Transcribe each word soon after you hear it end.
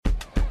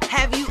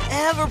Have you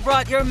ever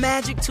brought your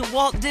magic to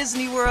Walt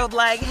Disney World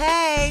like,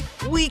 hey,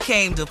 we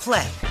came to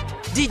play?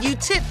 Did you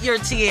tip your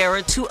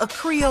tiara to a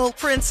Creole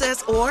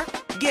princess or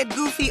get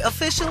goofy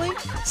officially?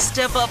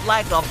 Step up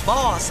like a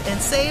boss and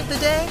save the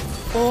day?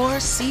 Or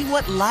see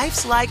what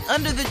life's like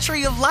under the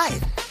tree of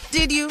life?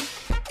 Did you?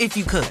 If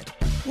you could.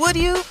 Would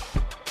you?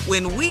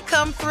 When we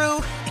come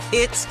through,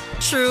 it's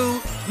true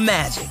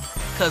magic.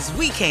 'Cause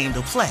we came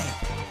to play.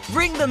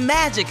 Bring the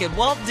magic at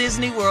Walt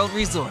Disney World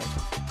Resort.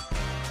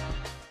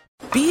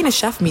 Being a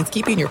chef means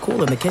keeping your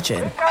cool in the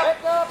kitchen.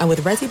 And with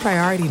Resi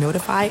Priority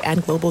Notify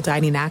and Global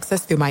Dining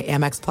Access through my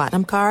Amex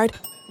Platinum card,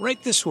 right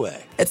this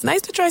way. It's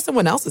nice to try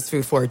someone else's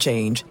food for a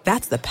change.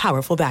 That's the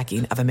powerful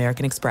backing of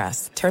American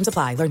Express. Terms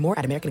apply. Learn more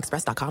at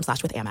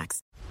americanexpress.com/withAmex.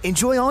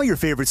 Enjoy all your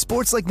favorite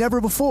sports like never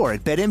before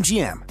at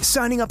BetMGM.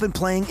 Signing up and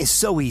playing is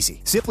so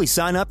easy. Simply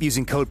sign up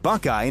using code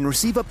Buckeye and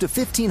receive up to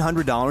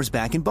 $1,500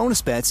 back in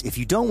bonus bets if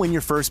you don't win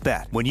your first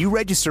bet. When you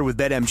register with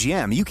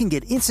BetMGM, you can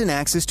get instant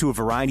access to a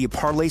variety of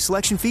parlay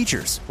selection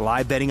features,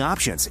 live betting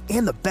options,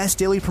 and the best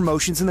daily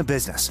promotions in the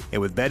business.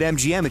 And with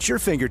BetMGM at your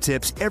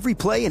fingertips, every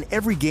play and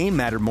every game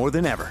matter more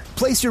than ever.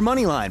 Place your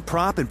moneyline,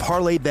 prop, and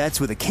parlay bets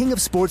with the king of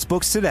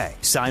sportsbooks today.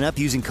 Sign up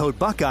using code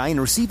Buckeye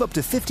and receive up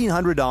to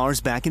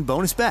 $1,500 back in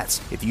bonus bets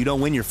if you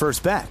don't win your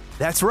first bet.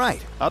 That's right,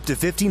 up to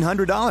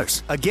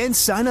 $1,500. Again,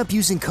 sign up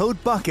using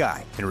code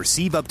Buckeye and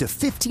receive up to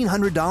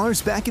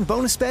 $1,500 back in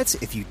bonus bets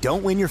if you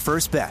don't win your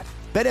first bet.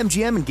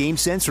 BetMGM and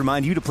GameSense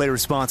remind you to play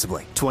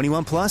responsibly.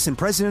 21 plus and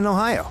present in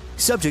Ohio.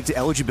 Subject to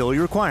eligibility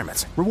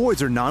requirements.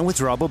 Rewards are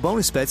non-withdrawable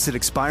bonus bets that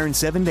expire in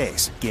 7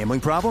 days. Gambling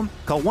problem?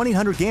 Call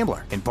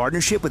 1-800-GAMBLER in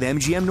partnership with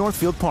MGM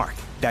Northfield Park.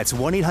 That's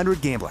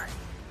 1-800-GAMBLER.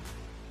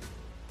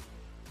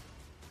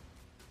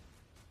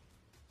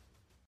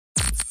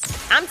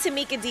 I'm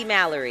Tamika D.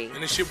 Mallory.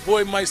 And it's your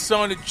boy, my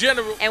son, the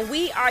General. And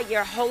we are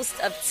your hosts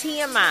of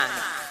TMI.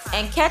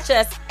 And catch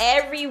us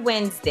every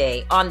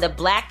Wednesday on the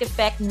Black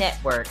Effect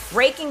Network,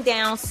 breaking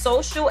down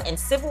social and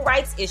civil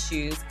rights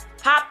issues,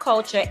 pop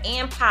culture,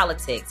 and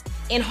politics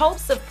in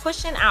hopes of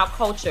pushing our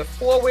culture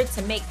forward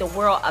to make the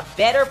world a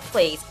better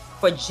place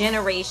for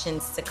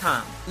generations to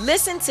come.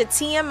 Listen to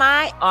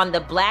TMI on the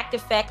Black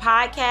Effect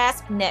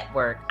Podcast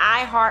Network,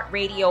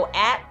 iHeartRadio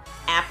app,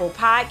 Apple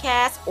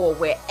Podcasts, or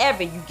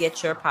wherever you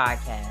get your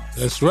podcasts.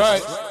 That's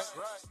right.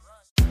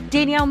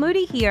 Danielle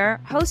Moody here,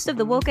 host of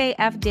the Woke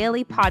AF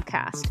Daily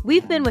podcast.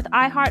 We've been with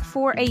iHeart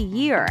for a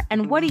year,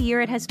 and what a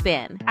year it has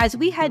been. As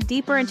we head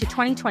deeper into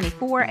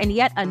 2024 and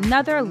yet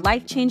another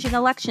life-changing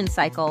election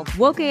cycle,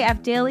 Woke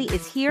AF Daily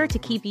is here to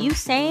keep you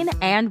sane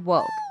and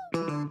woke.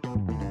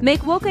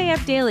 Make Woke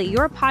AF Daily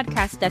your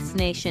podcast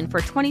destination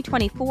for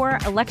 2024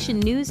 election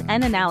news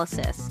and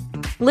analysis.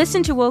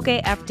 Listen to Woke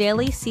AF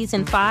Daily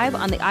Season 5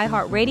 on the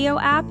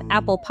iHeartRadio app,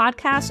 Apple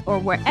Podcasts, or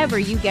wherever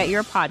you get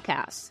your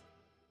podcasts.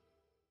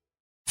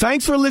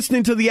 Thanks for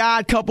listening to the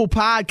Odd Couple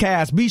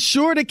podcast. Be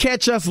sure to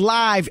catch us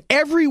live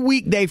every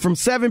weekday from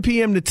 7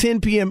 p.m. to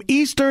 10 p.m.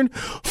 Eastern,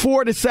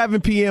 4 to 7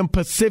 p.m.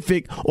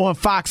 Pacific on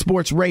Fox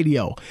Sports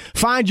Radio.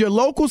 Find your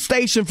local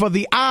station for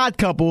the Odd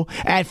Couple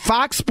at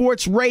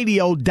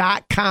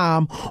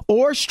foxsportsradio.com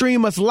or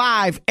stream us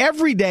live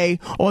every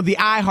day on the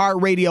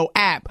iHeartRadio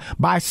app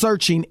by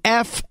searching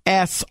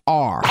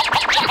FSR. Now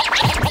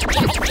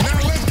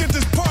let's get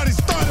this party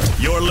started.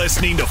 You're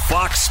listening to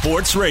Fox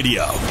Sports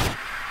Radio.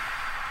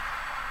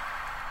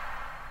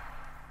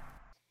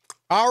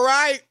 All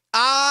right. Oh,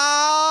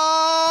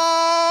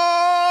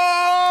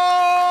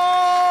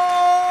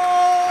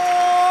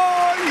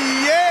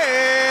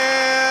 yeah.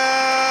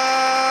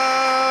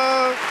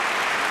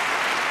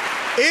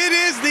 It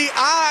is the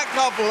Odd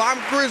Couple. I'm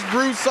Chris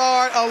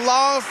Broussard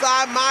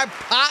alongside my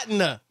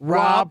partner,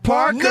 Rob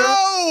Parker.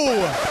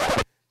 No,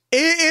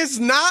 it is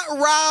not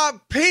Rob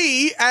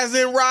P, as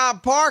in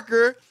Rob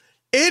Parker.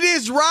 It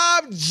is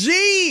Rob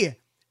G,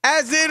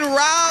 as in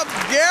Rob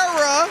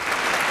Guerra.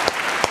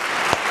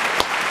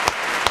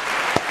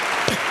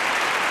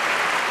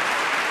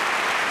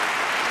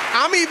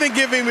 I'm even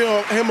giving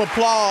him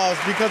applause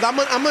because I'm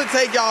going to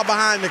take y'all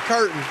behind the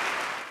curtain.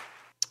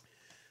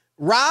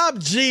 Rob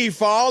G,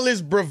 for all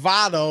his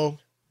bravado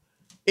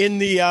in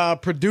the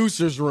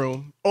producer's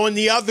room, on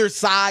the other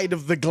side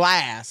of the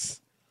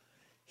glass,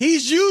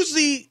 he's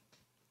usually,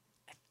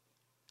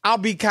 I'll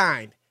be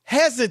kind,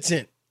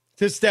 hesitant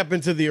to step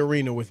into the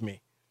arena with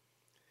me.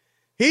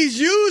 He's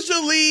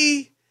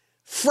usually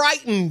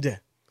frightened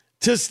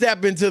to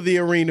step into the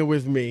arena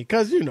with me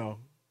because, you know,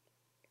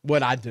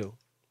 what I do.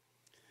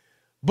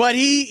 But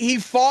he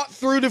fought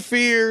through the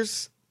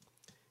fears.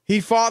 He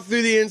fought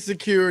through the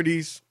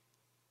insecurities.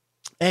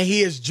 And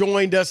he has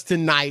joined us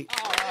tonight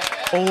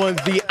on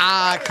The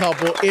Odd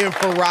Couple in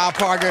for Rob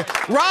Parker.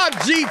 Rob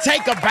G,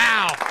 take a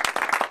bow.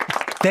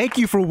 Thank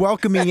you for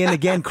welcoming in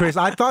again, Chris.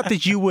 I thought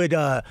that you would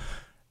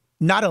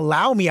not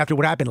allow me after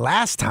what happened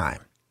last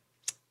time.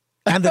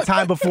 And the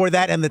time before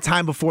that and the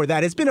time before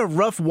that. It's been a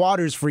rough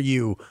waters for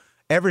you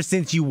ever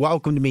since you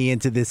welcomed me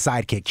into this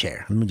sidekick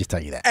chair. Let me just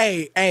tell you that.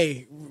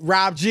 Hey,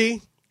 Rob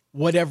G,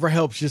 whatever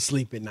helps you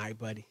sleep at night,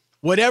 buddy.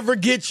 Whatever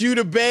gets you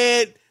to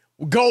bed,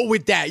 go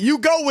with that. You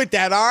go with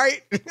that, all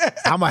right?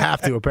 I'm going to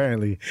have to,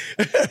 apparently.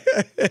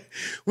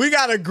 We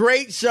got a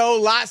great show.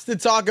 Lots to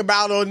talk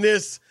about on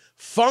this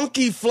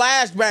Funky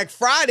Flashback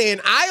Friday.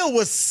 And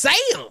Iowa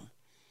Sam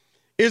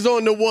is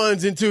on the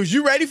ones and twos.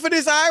 You ready for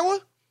this, Iowa?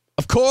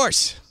 Of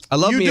course. I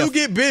love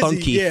get busy.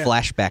 Funky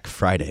Flashback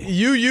Friday.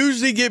 You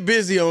usually get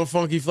busy on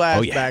Funky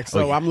Flashback,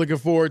 so I'm looking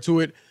forward to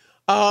it.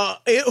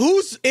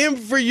 Who's in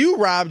for you,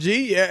 Rob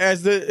G?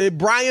 As the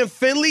Brian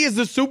Finley is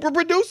the super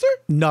producer?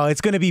 No,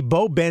 it's going to be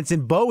Bo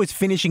Benson. Bo is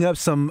finishing up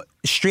some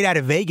straight out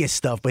of Vegas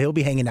stuff, but he'll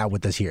be hanging out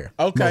with us here.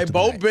 Okay,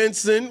 Bo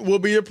Benson will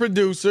be a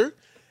producer,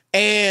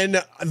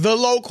 and the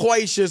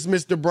loquacious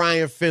Mr.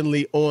 Brian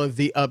Finley on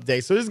the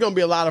update. So this is going to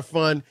be a lot of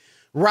fun.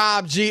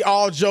 Rob G,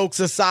 all jokes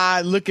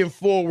aside, looking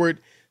forward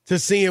to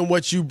seeing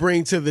what you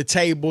bring to the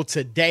table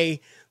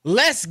today.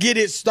 Let's get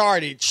it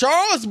started.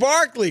 Charles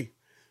Barkley,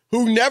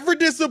 who never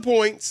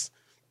disappoints,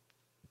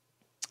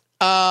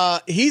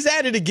 he's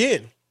at it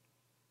again.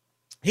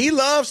 He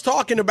loves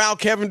talking about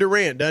Kevin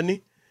Durant, doesn't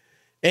he?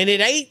 And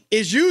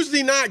it's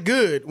usually not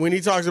good when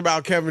he talks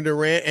about Kevin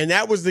Durant, and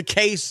that was the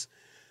case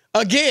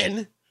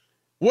again.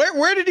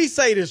 Where did he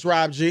say this,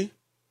 Rob G?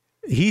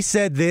 He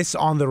said this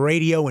on the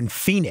radio in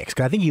Phoenix,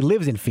 because I think he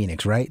lives in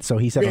Phoenix, right? So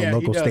he said on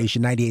local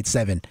station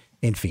 98.7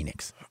 in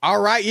Phoenix. All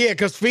right, yeah,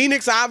 because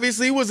Phoenix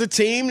obviously was a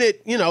team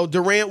that,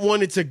 Durant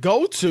wanted to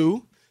go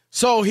to.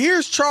 So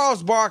here's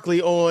Charles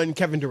Barkley on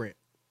Kevin Durant.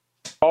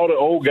 All the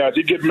old guys,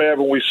 you get mad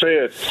when we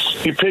said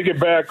he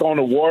piggybacked on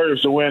the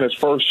Warriors to win his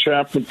first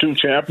two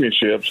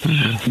championships.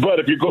 But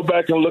if you go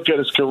back and look at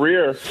his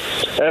career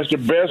as the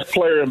best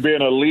player and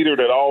being a leader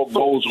that all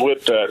goes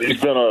with that,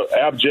 he's been an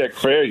abject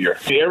failure.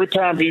 Every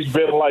time he's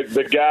been like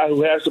the guy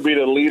who has to be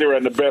the leader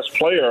and the best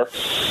player,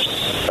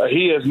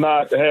 he has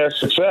not had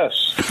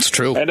success. It's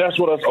true. And that's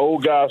what us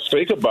old guys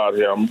think about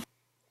him.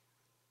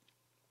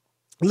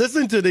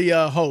 Listen to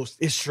the host.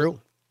 It's true.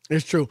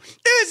 It's true.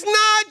 It's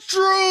not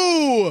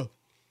true.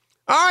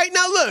 All right,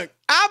 now look,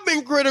 I've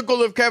been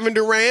critical of Kevin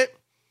Durant.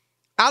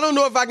 I don't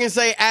know if I can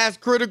say as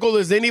critical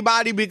as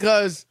anybody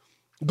because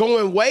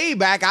going way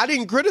back, I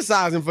didn't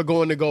criticize him for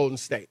going to Golden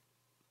State.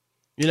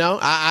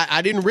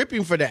 I didn't rip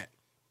him for that.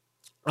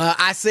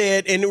 I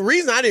said, and the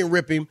reason I didn't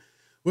rip him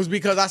was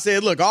because I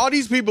said, look, all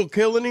these people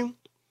killing him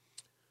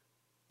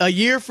a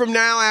year from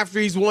now after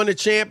he's won a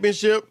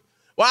championship.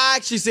 Well, I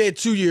actually said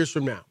 2 years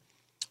from now.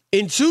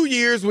 In 2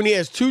 years, when he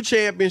has 2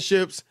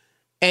 championships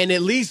and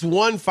at least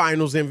 1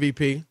 finals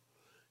MVP,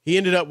 he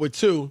ended up with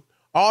 2,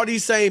 all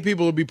these same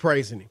people will be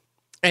praising him.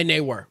 And they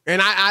were. And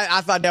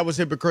I thought that was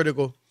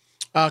hypocritical.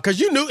 Because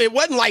you knew, it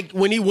wasn't like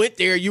when he went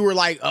there, you were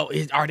like, oh,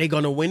 are they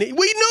going to win it?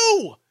 We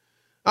knew.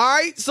 All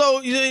right?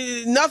 So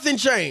nothing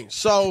changed.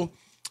 So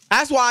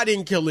that's why I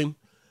didn't kill him.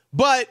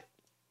 But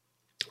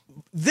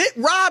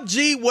Rob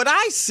G, what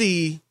I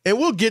see, and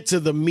we'll get to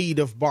the meat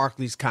of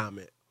Barkley's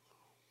comment,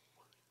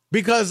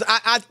 because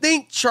I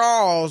think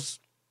Charles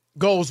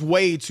goes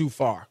way too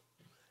far.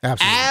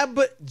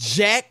 Absolutely.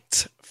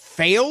 Abject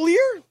failure?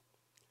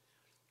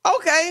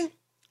 Okay.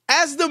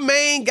 As the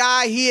main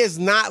guy, he has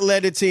not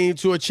led a team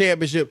to a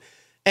championship.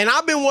 And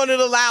I've been one of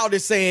the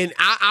loudest saying,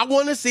 I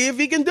want to see if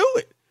he can do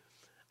it.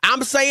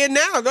 I'm saying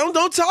now,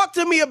 don't talk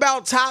to me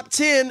about top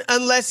 10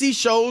 unless he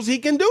shows he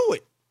can do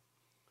it.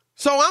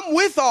 So I'm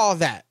with all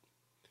that.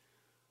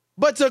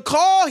 But to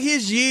call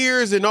his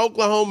years in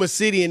Oklahoma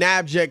City an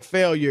abject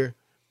failure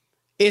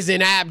is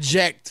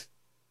abject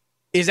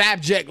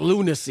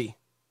lunacy.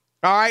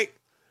 All right?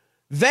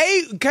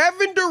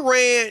 Kevin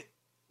Durant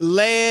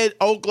led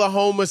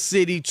Oklahoma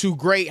City to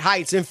great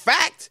heights. In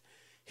fact,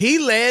 he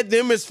led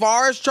them as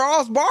far as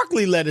Charles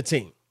Barkley led a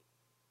team,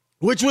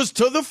 which was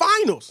to the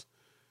finals.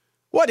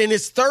 What, in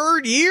his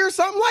 3rd year,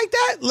 something like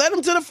that? Led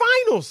him to the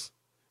finals.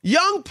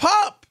 Young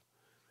pup.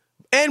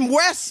 And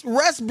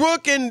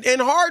Westbrook and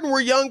Harden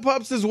were young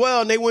pups as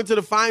well, and they went to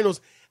the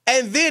finals.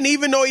 And then,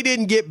 even though he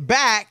didn't get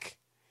back,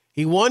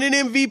 he won an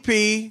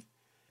MVP,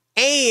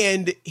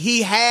 and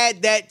he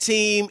had that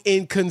team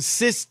in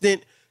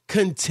consistent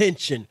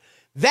contention.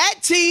 That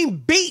team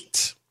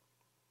beat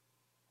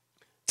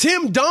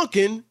Tim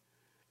Duncan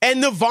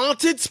and the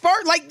vaunted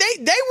Spurs. Like, they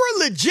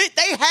were legit.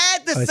 They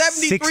had the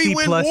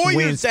 73-win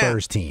Warriors down.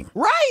 Spurs team.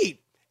 Right.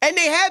 And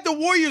they had the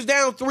Warriors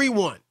down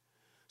 3-1.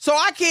 So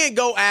I can't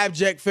go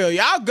abject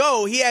failure. I'll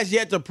go, he has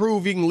yet to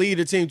prove he can lead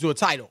a team to a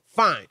title.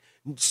 Fine.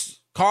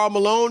 Karl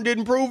Malone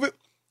didn't prove it.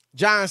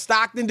 John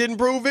Stockton didn't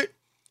prove it.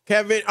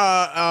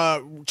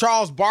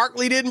 Charles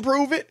Barkley didn't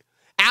prove it.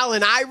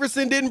 Allen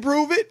Iverson didn't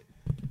prove it.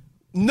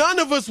 None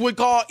of us would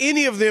call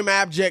any of them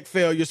abject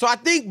failure. So I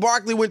think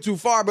Barkley went too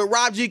far, but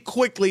Rob G,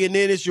 quickly, and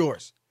then it's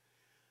yours.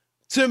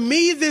 To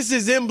me, this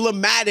is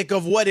emblematic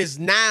of what has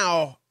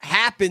now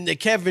happened to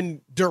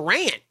Kevin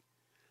Durant.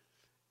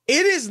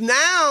 It is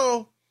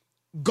now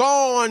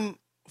gone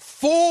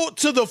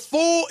to the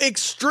full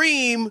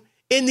extreme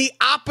in the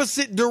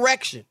opposite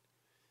direction.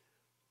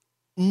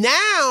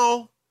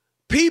 Now,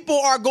 people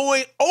are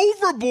going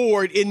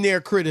overboard in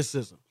their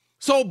criticism.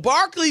 So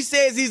Barkley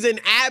says he's an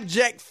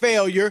abject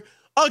failure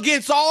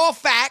against all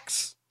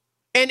facts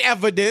and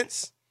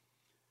evidence.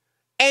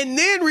 And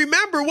then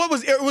remember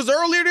it was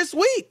earlier this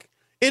week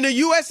in a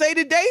USA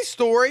Today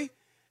story,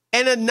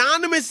 an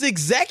anonymous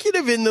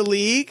executive in the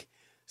league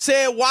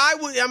said,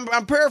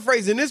 I'm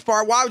paraphrasing this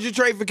part, why would you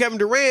trade for Kevin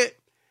Durant?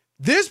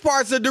 This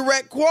part's a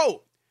direct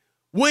quote.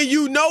 When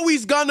you know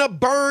he's gonna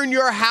burn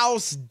your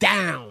house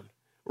down.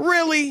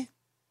 Really?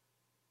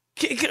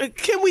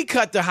 Can we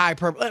cut the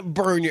hyperbole?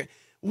 Burn your...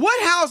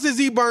 What house has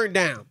he burnt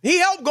down? He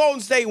helped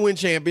Golden State win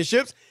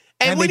championships.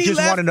 And when he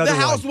left, the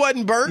house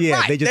wasn't burnt. Yeah,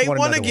 right. They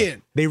won again.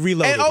 One. They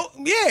reloaded.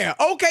 And,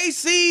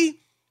 OKC,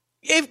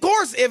 of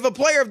course, if a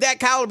player of that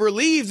caliber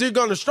leaves, they're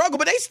going to struggle.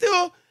 But they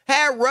still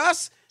had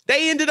Russ.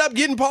 They ended up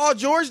getting Paul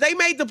George. They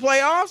made the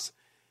playoffs.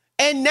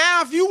 And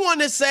now if you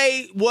want to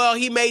say, well,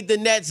 he made the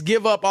Nets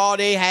give up all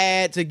they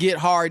had to get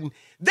Harden,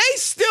 they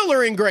still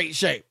are in great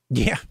shape.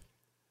 Yeah.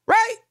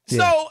 Right? Yeah.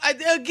 So,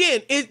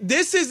 again,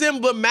 this is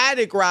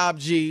emblematic, Rob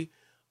G.,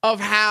 of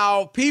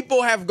how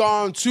people have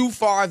gone too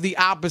far the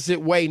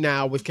opposite way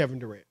now with Kevin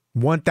Durant.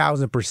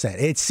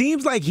 1,000%. It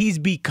seems like he's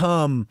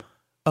become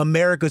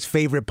America's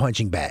favorite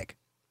punching bag.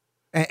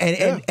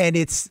 And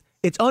it's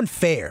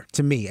unfair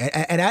to me.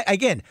 And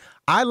again,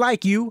 I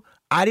like you.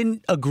 I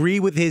didn't agree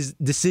with his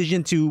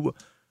decision to,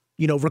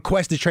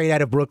 request a trade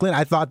out of Brooklyn.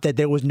 I thought that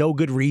there was no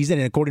good reason.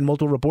 And according to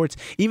multiple reports,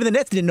 even the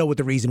Nets didn't know what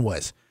the reason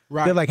was.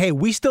 Right. They're like, hey,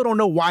 we still don't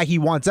know why he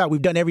wants out.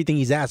 We've done everything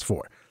he's asked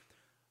for.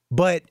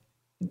 But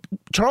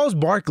Charles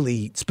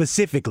Barkley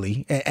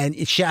specifically, and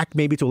Shaq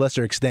maybe to a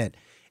lesser extent,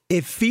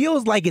 it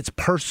feels like it's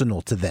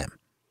personal to them.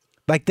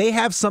 Like they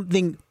have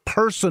something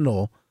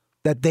personal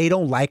that they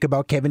don't like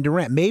about Kevin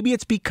Durant. Maybe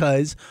it's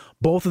because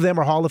both of them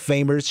are Hall of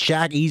Famers.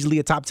 Shaq easily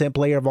a top 10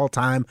 player of all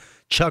time.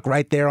 Chuck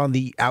right there on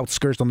the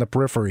outskirts, on the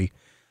periphery.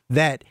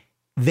 That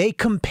they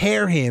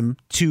compare him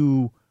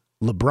to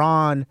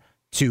LeBron,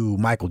 to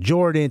Michael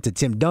Jordan, to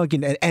Tim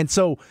Duncan. And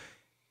so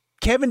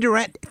Kevin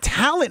Durant,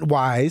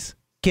 talent-wise,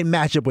 can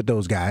match up with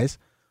those guys.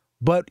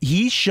 But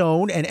he's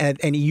shown,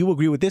 and you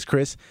agree with this,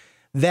 Chris,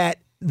 that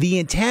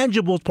the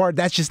intangibles part,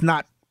 that's just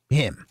not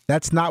him.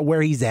 That's not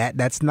where he's at.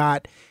 That's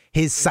not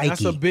his psyche.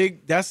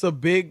 That's a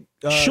big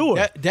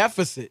sure.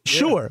 Deficit. Yeah.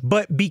 Sure.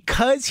 But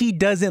because he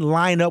doesn't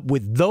line up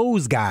with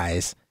those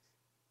guys,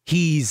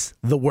 he's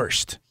the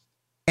worst.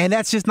 And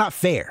that's just not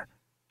fair.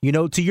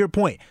 To your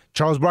point,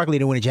 Charles Barkley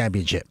didn't win a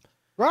championship.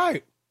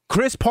 Right.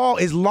 Chris Paul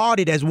is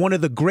lauded as one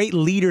of the great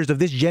leaders of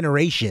this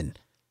generation.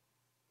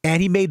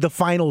 And he made the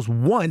finals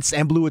once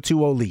and blew a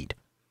 2-0 lead.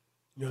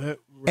 Yeah,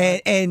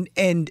 right.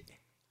 And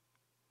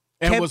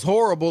was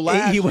horrible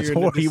last year.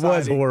 He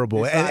was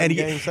horrible. And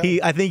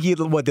I think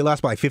they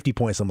lost by like 50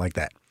 points, something like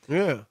that.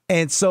 Yeah.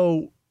 And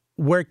so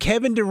where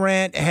Kevin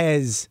Durant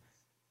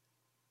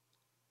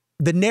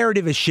the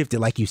narrative has shifted,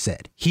 like you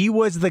said. He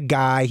was the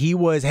guy.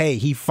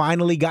 He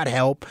finally got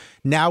help.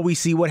 Now we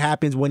see what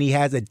happens when he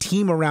has a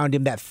team around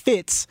him that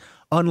fits,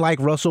 unlike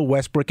Russell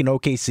Westbrook in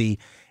OKC.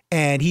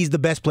 And he's the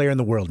best player in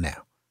the world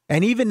now.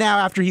 And even now,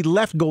 after he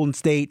left Golden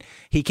State,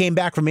 he came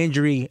back from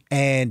injury.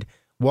 And,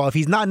 well, if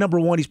he's not number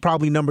one, he's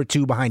probably number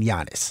two behind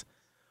Giannis.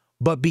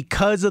 But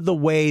because of the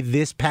way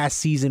this past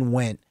season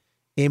went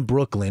in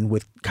Brooklyn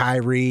with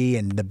Kyrie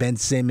and the Ben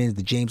Simmons,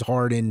 the James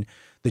Harden,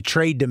 the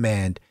trade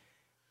demand,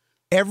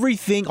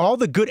 everything, all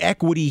the good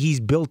equity he's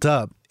built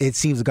up, it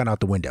seems to have gone out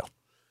the window.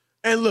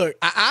 And look,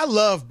 I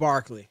love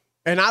Barkley.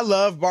 And I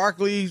love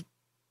Barkley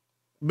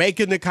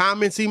making the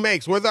comments he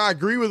makes, whether I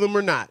agree with him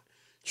or not.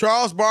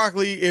 Charles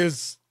Barkley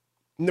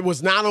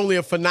was not only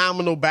a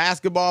phenomenal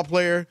basketball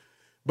player,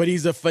 but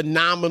he's a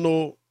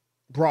phenomenal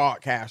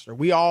broadcaster.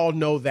 We all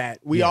know that.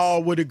 We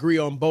all would agree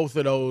on both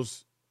of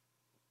those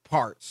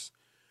parts.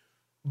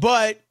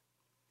 But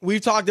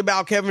we've talked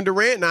about Kevin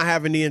Durant not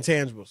having the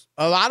intangibles.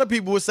 A lot of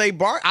people would say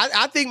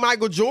I think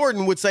Michael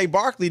Jordan would say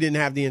Barkley didn't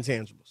have the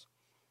intangibles.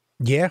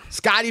 Yeah.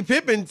 Scottie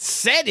Pippen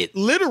said it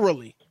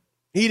literally.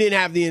 He didn't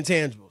have the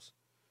intangibles.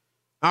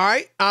 All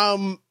right.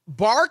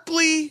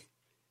 Barkley,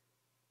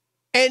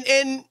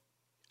 and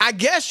I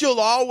guess you'll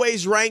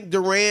always rank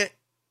Durant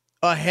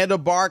ahead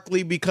of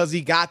Barkley because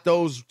he got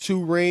those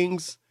 2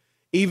 rings,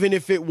 even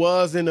if it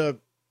was in a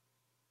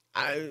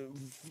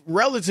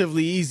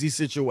relatively easy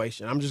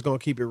situation. I'm just going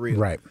to keep it real.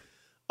 Right.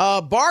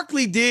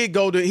 Barkley did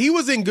he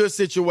was in good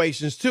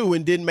situations too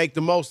and didn't make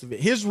the most of it.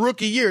 His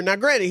rookie year, now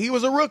granted, he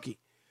was a rookie,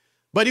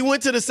 but he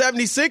went to the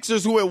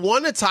 76ers who had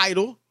won a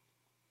title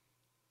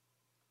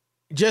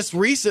just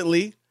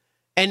recently,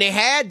 and they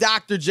had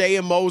Dr. J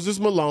and Moses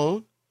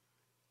Malone,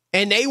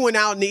 and they went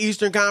out in the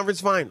Eastern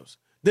Conference Finals.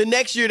 The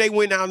next year, they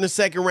went out in the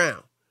second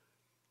round.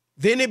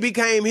 Then it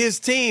became his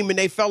team, and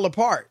they fell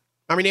apart.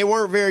 I mean, they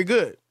weren't very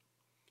good.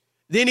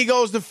 Then he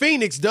goes to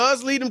Phoenix,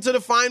 does lead them to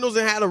the finals,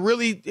 and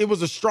it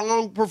was a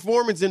strong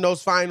performance in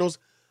those finals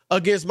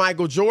against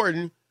Michael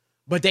Jordan,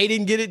 but they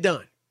didn't get it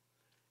done.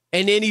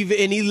 And then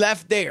he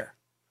left there.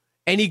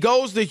 And he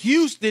goes to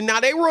Houston. Now,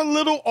 they were a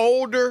little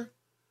older,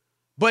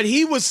 but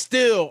he was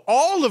still,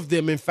 all of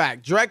them, in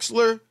fact,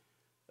 Drexler,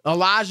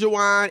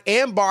 Olajuwon,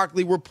 and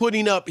Barkley were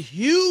putting up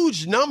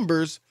huge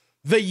numbers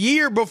the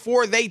year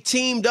before they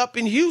teamed up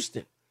in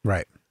Houston.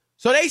 Right.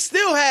 So they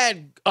still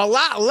had a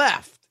lot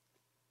left,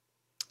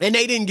 and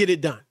they didn't get it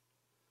done.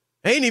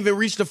 They ain't even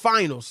reached the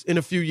finals in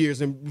a few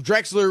years. And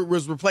Drexler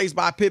was replaced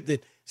by Pippen.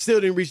 Still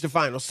didn't reach the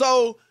finals.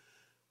 So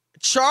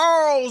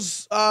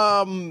Charles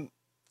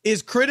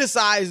is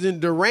criticizing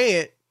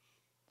Durant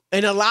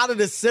in a lot of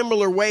the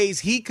similar ways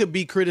he could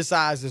be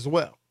criticized as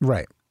well.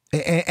 Right.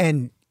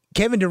 And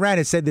Kevin Durant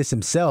has said this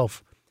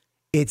himself.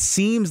 It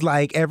seems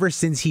like ever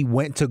since he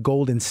went to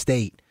Golden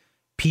State,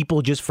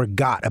 people just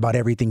forgot about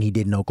everything he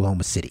did in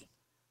Oklahoma City.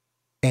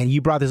 And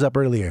you brought this up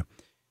earlier.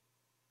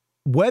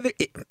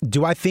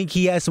 Do I think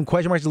he has some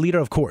question marks as a leader?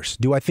 Of course.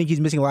 Do I think he's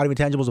missing a lot of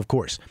intangibles? Of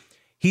course.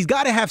 He's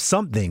got to have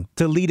something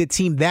to lead a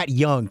team that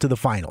young to the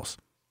finals,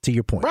 to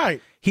your point.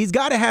 Right. He's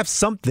got to have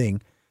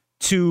something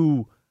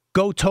to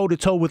go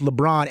toe-to-toe with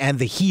LeBron and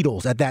the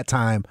Heatles at that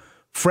time,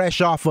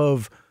 fresh off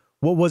of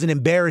what was an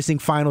embarrassing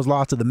finals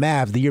loss to the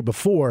Mavs the year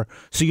before,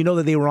 so you know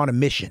that they were on a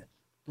mission.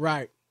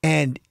 Right.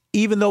 And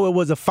even though it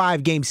was a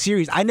 5-game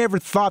series, I never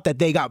thought that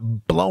they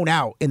got blown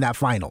out in that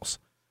finals.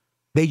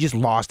 They just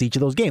lost each of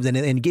those games. And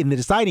in the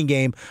deciding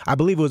game, I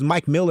believe it was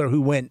Mike Miller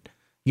who went,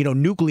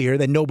 nuclear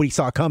that nobody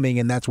saw coming,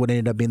 and that's what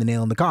ended up being the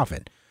nail in the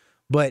coffin.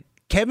 But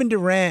Kevin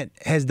Durant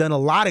has done a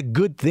lot of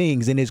good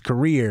things in his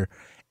career,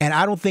 and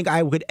I don't think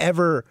I would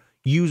ever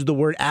use the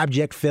word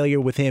abject failure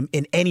with him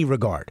in any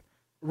regard.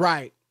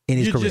 Right. In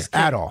his career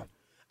at all.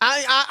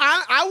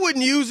 I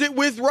wouldn't use it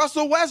with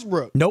Russell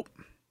Westbrook. Nope.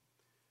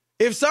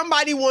 If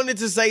somebody wanted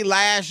to say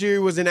last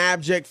year was an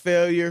abject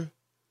failure,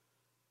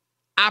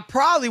 I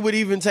probably would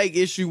even take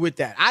issue with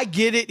that. I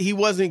get it. He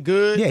wasn't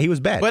good. Yeah, he was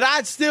bad. But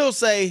I'd still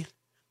say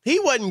he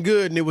wasn't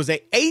good, and it was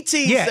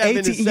 18-7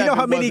 and 7. You know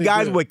how many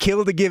guys would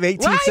kill to give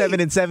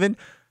 18-7 and 7?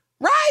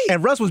 Right.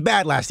 And Russ was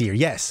bad last year,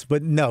 yes.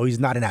 But no, he's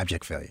not an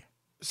abject failure.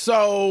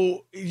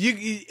 So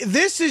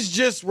this is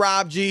just,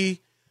 Rob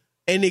G.,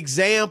 an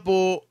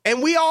example,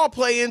 and we all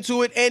play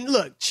into it. And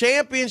look,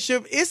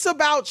 championship, it's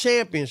about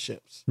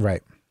championships.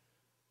 Right.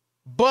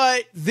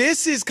 But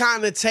this is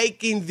kind of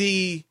taking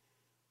the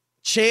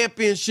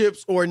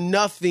championships or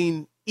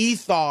nothing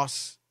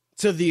ethos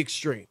to the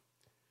extreme.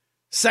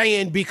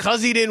 Saying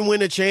because he didn't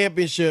win a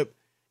championship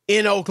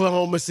in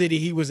Oklahoma City,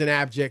 he was an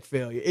abject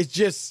failure. It's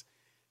just,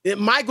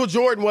 Michael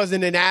Jordan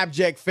wasn't an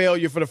abject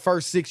failure for the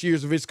first 6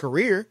 years of his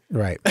career.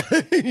 Right.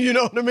 You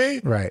know what I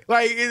mean? Right.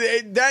 Like,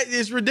 that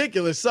is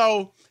ridiculous.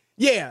 So,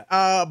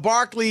 yeah,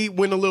 Barkley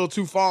went a little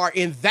too far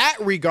in that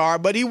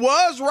regard, but he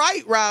was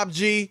right, Rob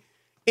G.,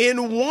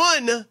 in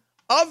one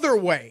other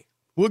way.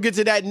 We'll get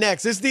to that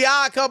next. It's The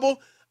Odd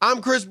Couple.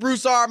 I'm Chris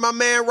Broussard, my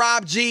man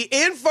Rob G.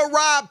 In for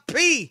Rob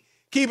P.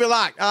 Keep it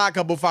locked. Odd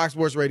Couple, Fox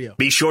Sports Radio.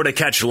 Be sure to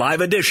catch live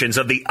editions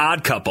of The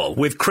Odd Couple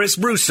with Chris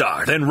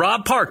Broussard and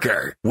Rob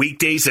Parker.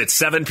 Weekdays at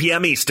 7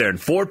 p.m. Eastern,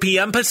 4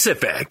 p.m.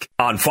 Pacific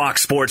on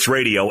Fox Sports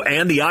Radio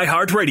and the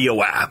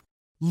iHeartRadio app.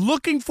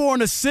 Looking for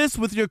an assist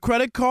with your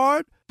credit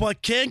card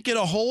but can't get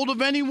a hold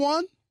of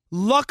anyone?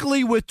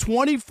 Luckily, with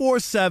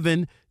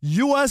 24/7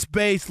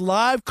 U.S.-based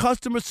live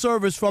customer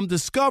service from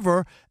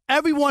Discover,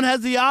 everyone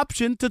has the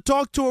option to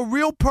talk to a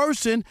real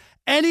person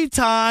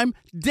anytime,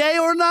 day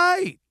or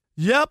night.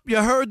 Yep, you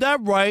heard that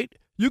right.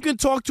 You can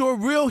talk to a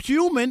real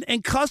human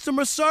in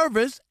customer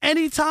service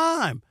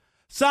anytime.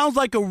 Sounds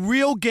like a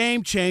real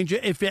game changer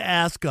if you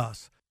ask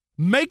us.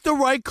 Make the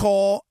right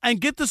call and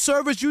get the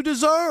service you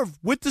deserve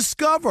with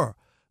Discover.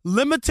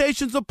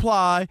 Limitations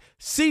apply.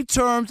 See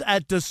terms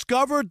at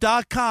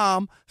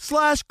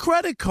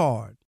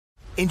discover.com/creditcard.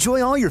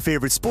 Enjoy all your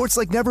favorite sports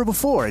like never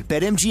before at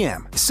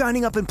BetMGM.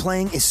 Signing up and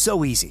playing is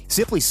so easy.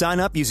 Simply sign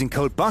up using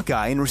code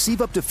Buckeye and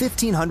receive up to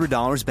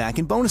 $1,500 back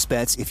in bonus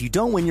bets if you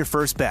don't win your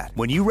first bet.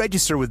 When you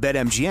register with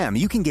BetMGM,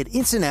 you can get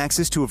instant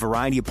access to a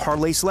variety of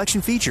parlay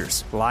selection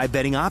features, live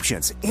betting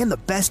options, and the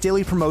best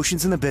daily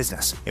promotions in the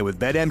business. And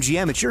with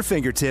BetMGM at your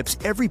fingertips,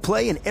 every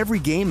play and every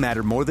game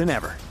matter more than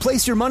ever.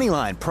 Place your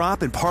moneyline,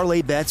 prop, and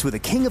parlay bets with the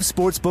king of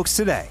sportsbooks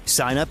today.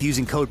 Sign up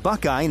using code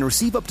Buckeye and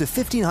receive up to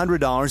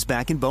 $1,500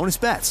 back in bonus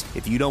bets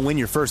if you don't win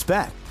your first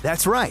bet.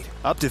 That's right,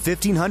 up to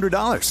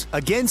 $1,500.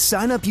 Again,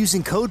 sign up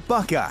using code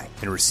Buckeye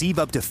and receive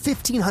up to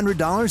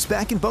 $1,500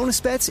 back in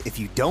bonus bets if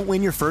you don't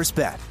win your first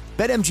bet.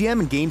 BetMGM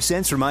and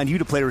GameSense remind you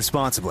to play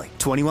responsibly.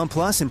 21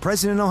 plus and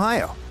present in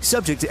Ohio.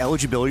 Subject to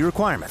eligibility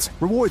requirements.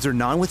 Rewards are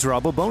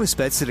non-withdrawable bonus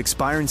bets that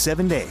expire in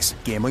 7 days.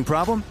 Gambling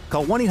problem?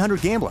 Call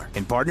 1-800-GAMBLER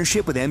in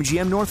partnership with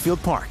MGM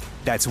Northfield Park.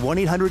 That's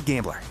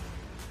 1-800-GAMBLER.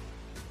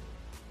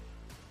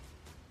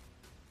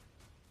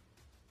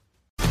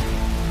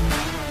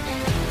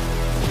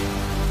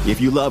 If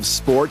you love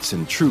sports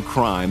and true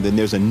crime, then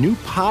there's a new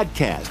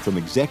podcast from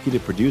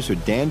executive producer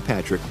Dan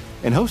Patrick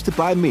and hosted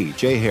by me,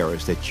 Jay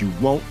Harris, that you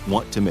won't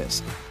want to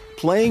miss.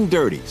 Playing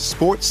Dirty: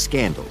 Sports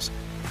Scandals.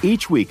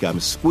 Each week, I'm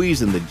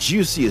squeezing the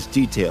juiciest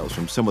details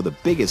from some of the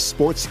biggest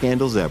sports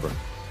scandals ever.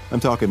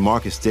 I'm talking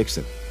Marcus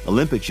Dixon,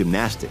 Olympic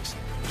gymnastics,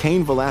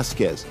 Cain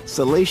Velasquez,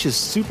 salacious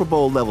Super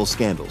Bowl-level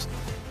scandals.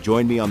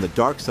 Join me on the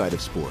dark side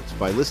of sports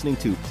by listening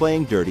to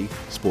Playing Dirty: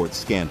 Sports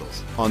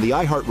Scandals on the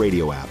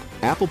iHeartRadio app,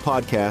 Apple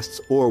Podcasts,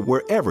 or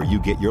wherever you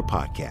get your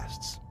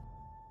podcasts.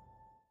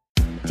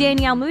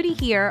 Danielle Moody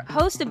here,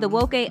 host of the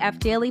Woke AF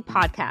Daily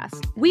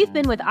podcast. We've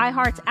been with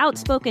iHeart's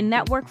Outspoken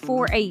Network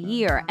for a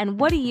year, and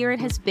what a year it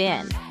has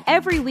been.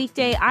 Every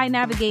weekday, I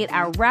navigate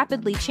our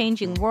rapidly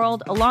changing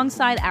world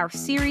alongside our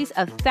series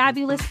of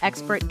fabulous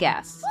expert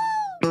guests.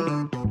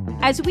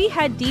 As we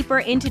head deeper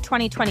into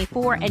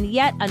 2024 and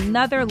yet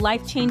another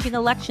life-changing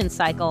election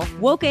cycle,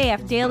 Woke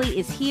AF Daily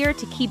is here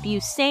to keep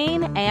you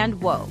sane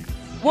and woke.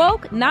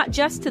 Woke not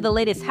just to the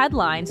latest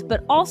headlines,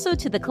 but also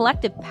to the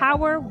collective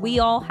power we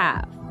all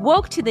have.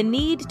 Woke to the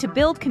need to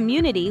build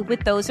community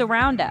with those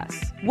around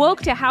us.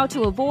 Woke to how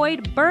to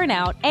avoid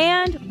burnout,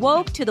 and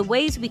woke to the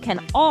ways we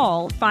can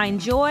all find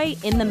joy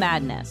in the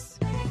madness.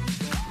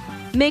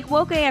 Make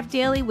Woke AF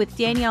Daily with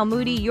Danielle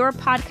Moody your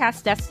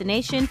podcast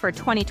destination for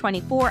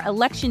 2024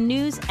 election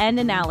news and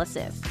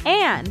analysis.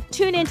 And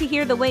tune in to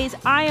hear the ways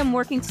I am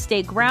working to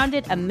stay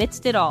grounded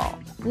amidst it all.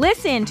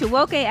 Listen to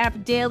Woke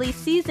AF Daily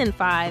Season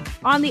 5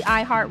 on the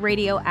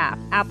iHeartRadio app,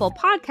 Apple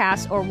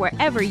Podcasts, or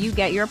wherever you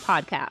get your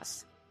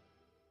podcasts.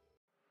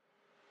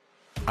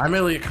 I'm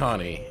Elliot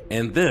Connie,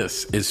 and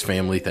this is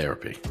Family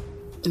Therapy.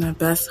 My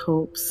best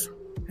hopes,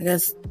 I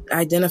guess,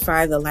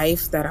 identify the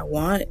life that I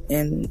want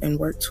and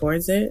work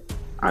towards it.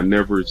 I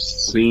never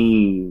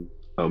seen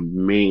a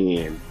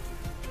man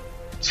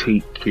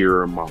take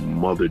care of my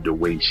mother the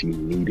way she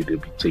needed to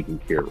be taken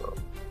care of.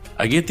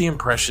 I get the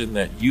impression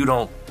that you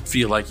don't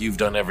feel like you've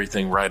done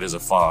everything right as a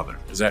father.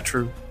 Is that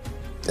true?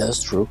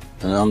 That's true,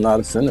 and I'm not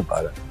offended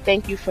by that.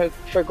 Thank you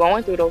for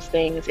going through those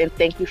things, and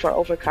thank you for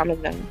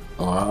overcoming them.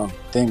 Wow.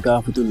 Thank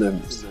God for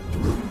deliverance.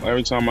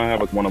 Every time I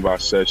have one of our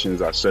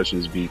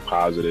sessions be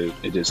positive.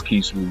 It just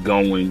keeps me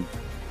going.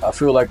 I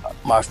feel like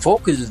my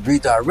focus is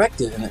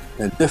redirected in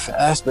a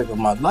different aspect of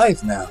my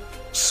life now.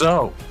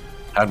 So,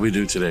 how'd we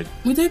do today?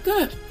 We did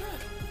good.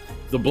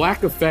 The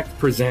Black Effect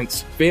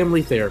presents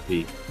Family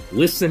Therapy.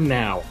 Listen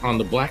now on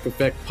the Black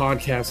Effect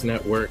Podcast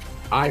Network,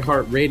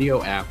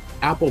 iHeartRadio app,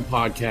 Apple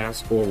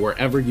Podcasts, or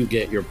wherever you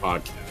get your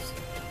podcasts.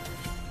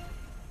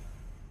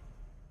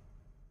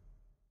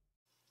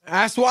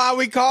 That's why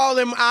we call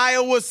him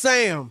Iowa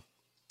Sam,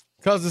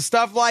 because of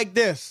stuff like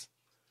this.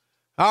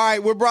 All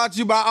right, we're brought to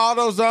you by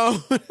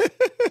AutoZone.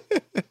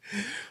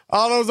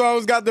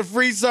 AutoZone's got the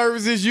free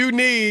services you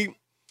need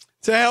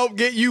to help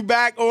get you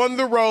back on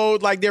the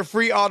road, like their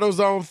free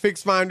AutoZone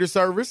Fix Finder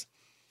service.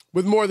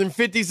 With more than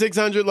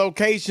 5,600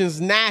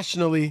 locations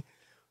nationally,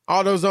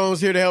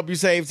 AutoZone's here to help you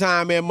save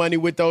time and money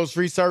with those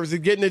free services.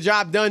 Getting the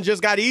job done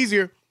just got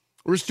easier.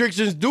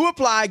 Restrictions do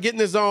apply. Get in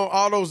the zone,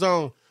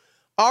 AutoZone.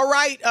 All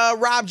right,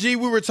 Rob G.,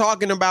 we were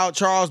talking about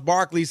Charles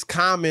Barkley's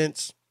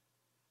comments,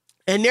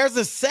 and there's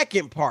a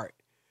second part.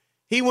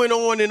 He went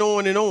on and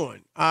on and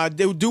on.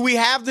 Do we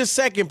have the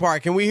second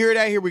part? Can we hear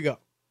that? Here we go.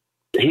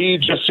 He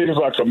just seems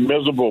like a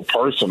miserable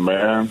person,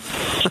 man.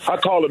 I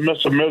call him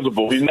Mr.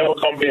 Miserable. He's never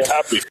going to be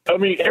happy. I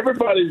mean,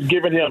 everybody's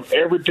giving him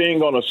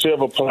everything on a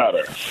silver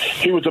platter.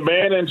 He was a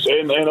man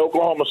in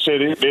Oklahoma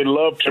City. They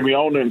loved him. He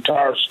owned the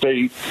entire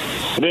state.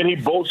 And then he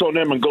bolts on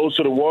them and goes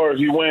to the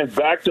Warriors. He wins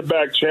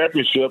back-to-back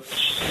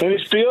championships, and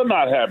he's still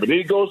not happy. Then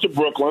he goes to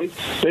Brooklyn.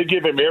 They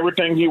give him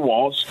everything he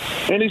wants,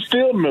 and he's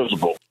still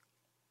miserable.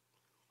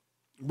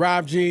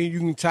 Rob G., you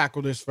can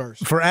tackle this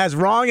first. For as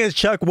wrong as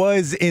Chuck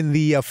was in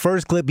the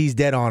first clip, he's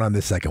dead on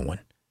the second one.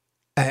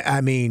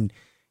 I mean,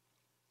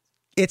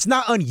 it's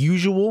not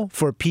unusual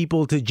for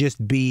people to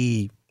just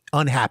be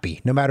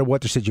unhappy, no matter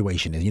what their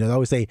situation is. You know, they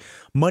always say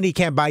money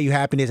can't buy you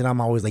happiness, and I'm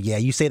always like, yeah,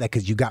 you say that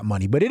because you got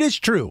money. But it is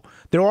true.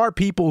 There are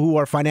people who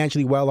are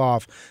financially well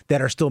off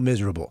that are still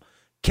miserable.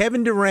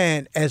 Kevin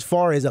Durant, as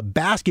far as a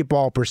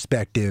basketball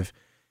perspective,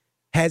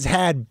 has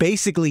had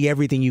basically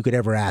everything you could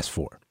ever ask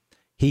for.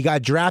 He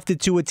got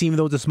drafted to a team,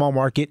 though it's a small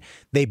market.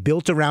 They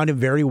built around him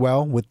very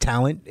well with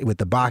talent, with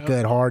Ibaka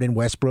at Harden,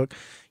 Westbrook.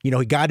 You know,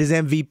 he got his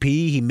MVP.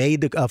 He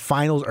made the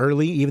finals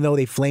early, even though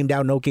they flamed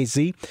out in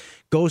OKC.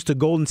 Goes to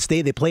Golden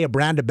State. They play a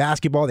brand of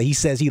basketball that he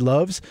says he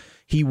loves.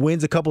 He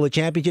wins a couple of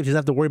championships. He doesn't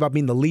have to worry about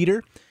being the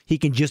leader. He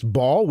can just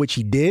ball, which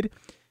he did.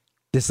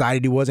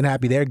 Decided he wasn't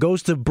happy there.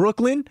 Goes to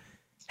Brooklyn.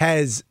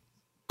 Has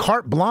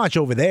carte blanche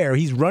over there.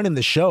 He's running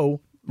the show,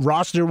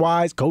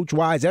 roster-wise,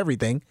 coach-wise,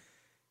 everything.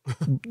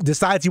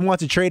 Decides he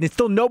wants to trade, and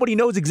still nobody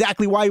knows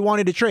exactly why he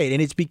wanted to trade.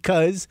 And it's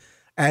because,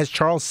 as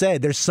Charles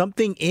said, there's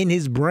something in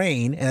his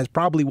brain, and that's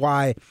probably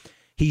why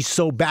he's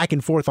so back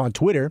and forth on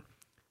Twitter,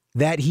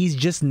 that he's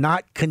just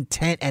not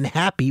content and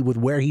happy with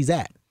where he's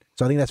at.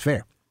 So I think that's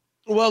fair.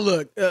 Well,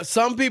 look,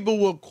 some people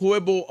will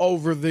quibble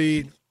over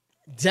the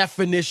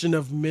definition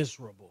of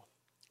miserable.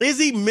 Is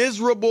he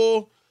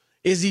miserable?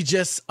 Is he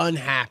just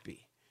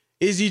unhappy?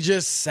 Is he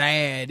just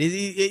sad? Is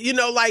he, you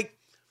know, like,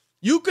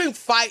 you can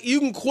fight, you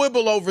can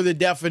quibble over the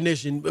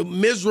definition.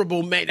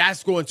 Miserable, man,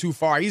 that's going too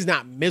far. He's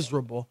not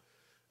miserable.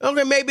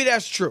 Okay, maybe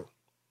that's true.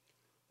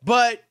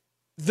 But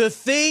the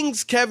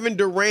things Kevin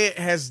Durant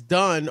has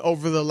done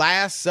over the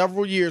last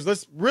several years,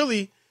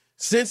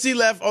 since he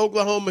left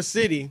Oklahoma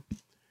City,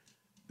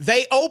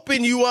 they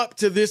open you up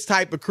to this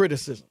type of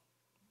criticism.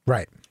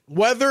 Right.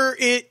 Whether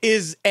it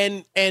is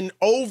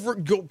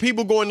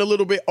people going a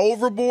little bit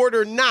overboard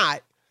or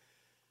not,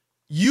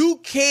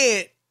 you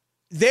can't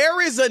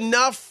there is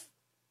enough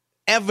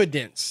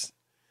evidence.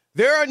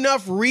 There are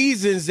enough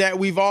reasons that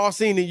we've all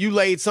seen, and you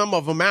laid some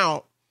of them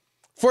out,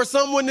 for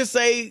someone to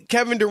say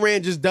Kevin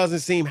Durant just doesn't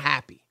seem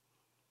happy.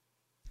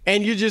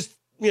 And you just,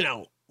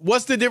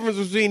 what's the difference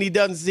between he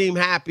doesn't seem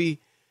happy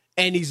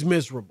and he's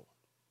miserable?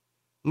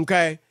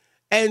 Okay?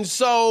 And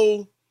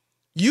so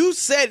you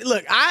said,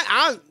 look,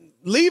 I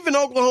leaving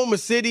Oklahoma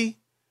City,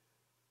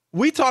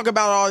 we talk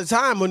about it all the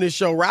time on this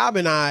show, Rob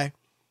and I,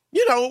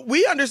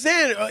 we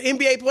understand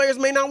NBA players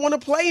may not want to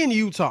play in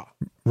Utah.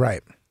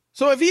 Right.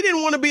 So if he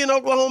didn't want to be in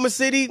Oklahoma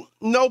City,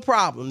 no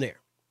problem there.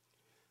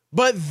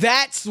 But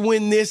that's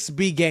when this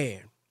began.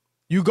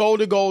 You go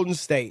to Golden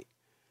State.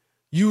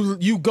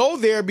 You go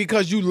there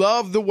because you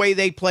love the way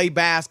they play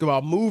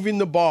basketball, moving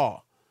the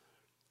ball.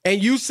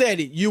 And you said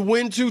it. You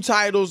win 2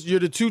 titles. You're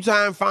the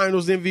 2-time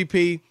finals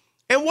MVP.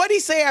 And what did he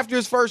say after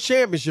his first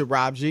championship,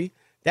 Rob G?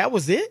 That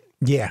was it?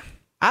 Yeah.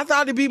 I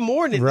thought it'd be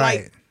more than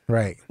right.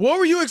 What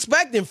were you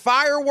expecting?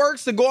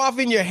 Fireworks to go off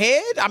in your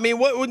head? I mean,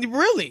 what would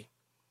really?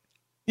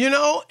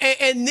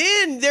 And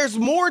then there's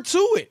more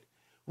to it.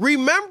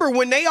 Remember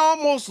when they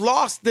almost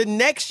lost the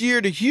next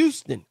year to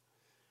Houston?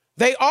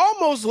 They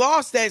almost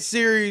lost that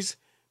series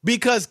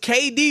because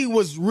KD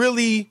was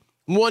really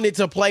wanted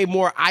to play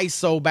more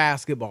ISO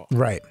basketball.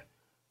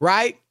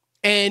 Right.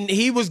 And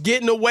he was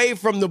getting away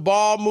from the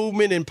ball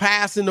movement and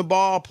passing the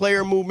ball,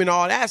 player movement,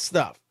 all that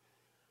stuff.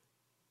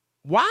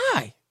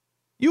 Why?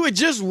 You had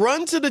just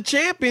run to the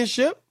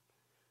championship.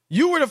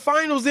 You were the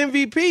finals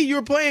MVP. You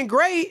were playing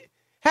great,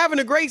 having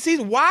a great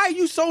season. Why are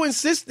you so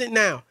insistent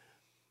now?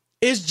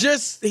 It's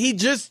just,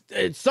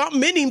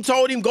 something in him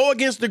told him, go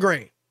against the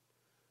grain.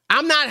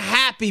 I'm not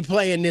happy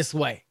playing this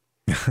way.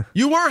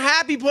 You weren't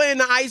happy playing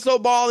the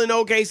ISO ball in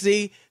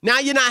OKC. Now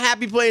you're not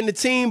happy playing the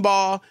team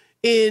ball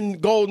in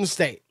Golden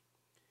State.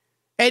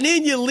 And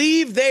then you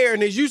leave there,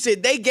 and as you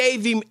said, they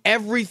gave him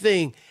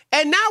everything.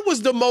 And that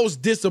was the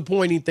most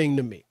disappointing thing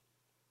to me.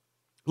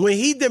 When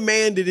he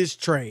demanded his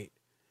trade,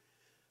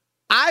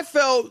 I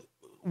felt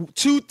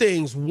 2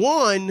 things.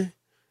 One,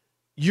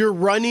 you're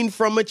running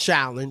from a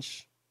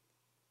challenge.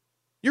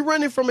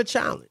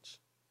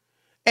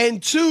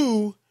 And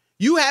 2,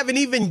 you haven't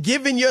even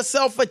given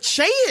yourself a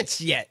chance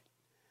yet.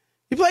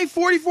 You played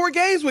 44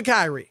 games with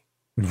Kyrie.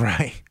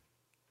 Right.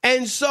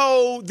 And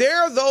so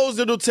there are those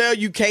that'll tell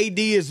you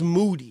KD is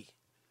moody.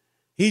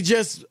 He's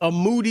just a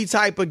moody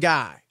type of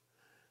guy.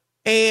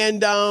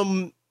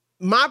 And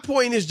my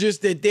point is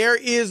just that there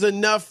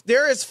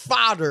is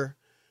fodder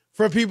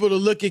for people to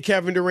look at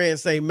Kevin Durant and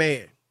say,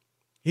 man,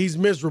 he's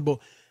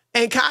miserable.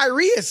 And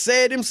Kyrie has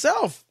said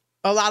himself,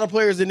 a lot of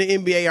players in the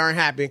NBA aren't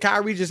happy. And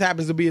Kyrie just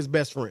happens to be his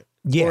best friend.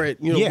 Yeah. Or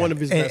one of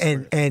his best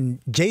friends. And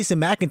Jason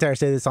McIntyre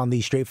said this on the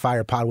Straight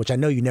Fire pod, which I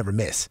know you never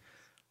miss.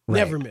 Right?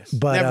 Never miss.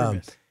 But never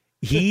miss.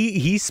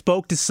 he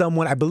spoke to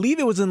someone, I believe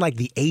it was in like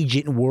the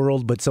agent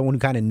world, but someone who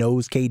kind of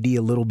knows KD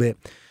a little bit.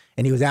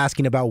 And he was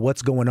asking about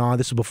what's going on.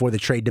 This was before the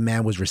trade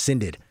demand was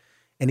rescinded.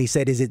 And he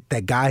said, is it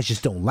that guys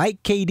just don't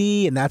like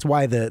KD, and that's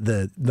why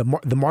the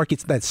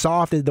market's that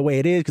soft is the way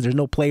it is, because there's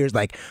no players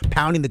like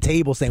pounding the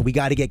table saying, we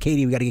got to get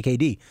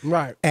KD.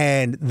 Right.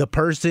 And the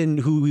person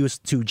who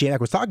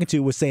J-Mac was talking to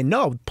was saying,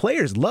 no,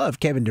 players love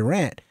Kevin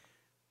Durant,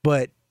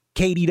 but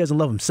KD doesn't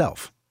love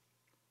himself.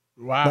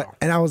 Wow.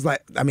 And I was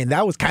like, I mean,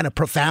 that was kind of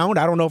profound.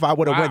 I don't know if I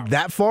would have went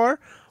that far,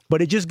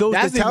 but it just goes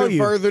to tell you. That's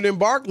even further than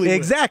Barkley.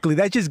 Exactly.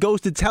 That just goes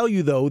to tell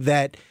you, though,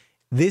 that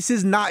this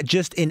is not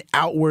just an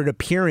outward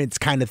appearance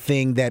kind of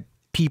thing that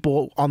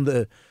people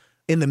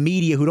in the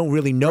media who don't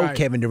really know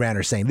Kevin Durant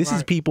are saying. This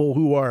is people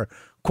who are,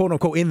 quote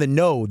unquote, in the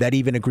know that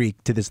even agree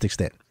to this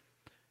extent.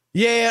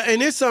 Yeah,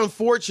 and it's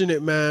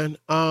unfortunate, man.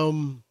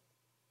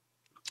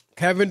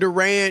 Kevin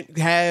Durant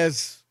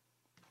has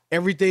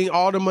everything,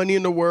 all the money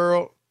in the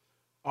world,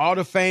 all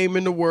the fame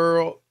in the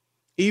world.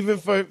 Even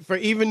for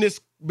even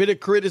this bit of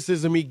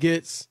criticism he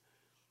gets,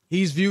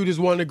 he's viewed as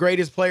one of the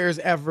greatest players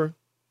ever.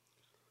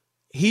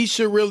 He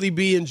should really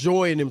be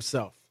enjoying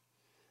himself.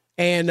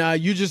 And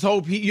you just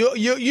hope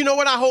you know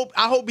what I hope?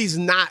 I hope he's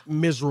not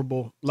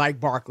miserable, like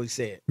Barkley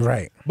said.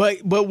 Right.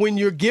 But when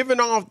you're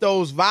giving off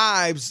those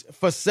vibes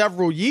for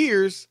several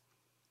years,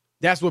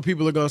 that's what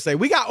people are going to say.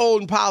 We got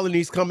Olden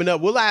Polynice coming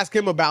up. We'll ask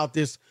him about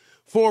this.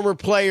 Former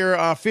player,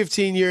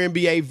 15-year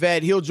NBA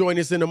vet. He'll join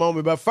us in a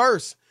moment. But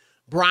first,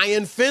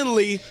 Brian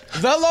Finley,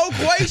 the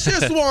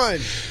loquacious one.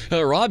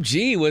 Rob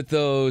G with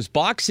those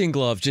boxing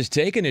gloves, just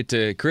taking it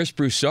to Chris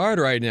Broussard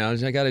right now.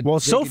 I got Well,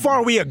 so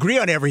far we agree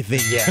on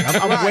everything. Yeah,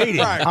 I'm waiting.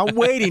 Right. I'm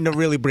waiting to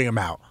really bring him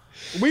out.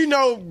 We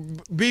know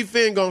B.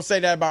 Finn gonna say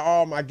that about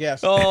all my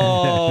guests.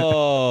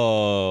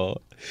 Oh,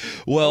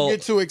 well, don't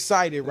get too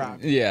excited,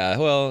 Rob. Yeah,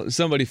 well,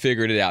 somebody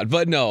figured it out,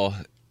 but no.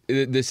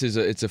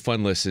 it's a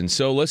fun listen.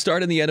 So let's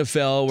start in the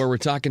NFL, where we're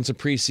talking some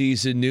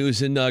preseason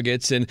news and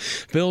nuggets. And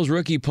Bills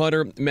rookie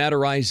punter Matt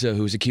Araiza,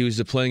 who's accused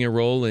of playing a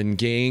role in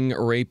gang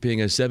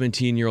raping a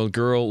 17-year-old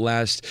girl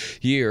last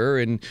year,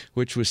 and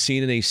which was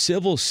seen in a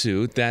civil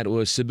suit that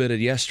was submitted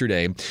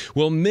yesterday,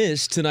 will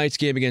miss tonight's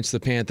game against the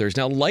Panthers.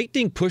 Now,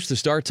 Lightning pushed the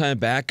start time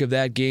back of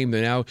that game.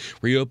 They're now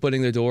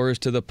reopening the doors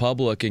to the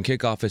public, and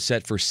kickoff is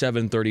set for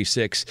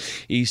 7:36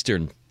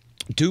 Eastern.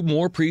 Two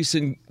more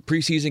preseason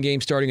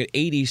games starting at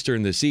 8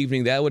 Eastern this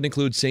evening. That would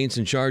include Saints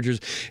and Chargers,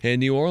 and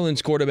New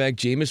Orleans quarterback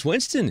Jameis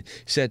Winston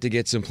set to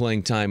get some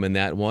playing time in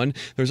that one.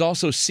 There's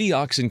also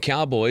Seahawks and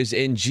Cowboys,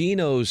 and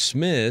Geno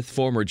Smith,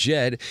 former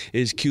Jet,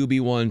 is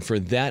QB1 for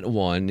that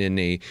one in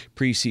a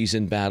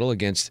preseason battle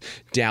against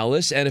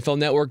Dallas. NFL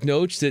Network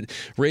notes that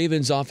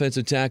Ravens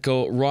offensive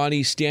tackle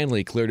Ronnie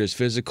Stanley cleared his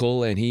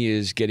physical, and he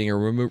is getting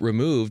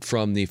removed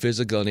from the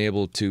physical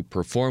unable to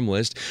perform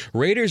list.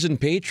 Raiders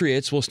and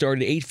Patriots will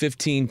start at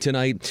 8:15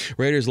 tonight.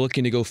 Raiders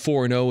looking to go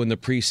 4-0 in the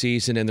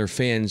preseason, and their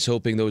fans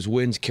hoping those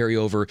wins carry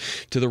over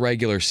to the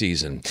regular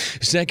season.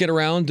 Second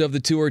round of the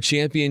Tour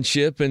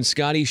Championship, and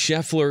Scotty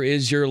Scheffler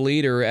is your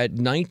leader at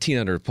 19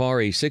 under par.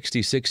 A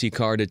 60-60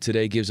 card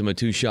today gives him a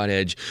 2-shot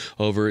edge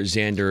over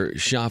Xander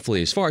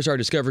Schauffele. As far as our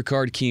Discover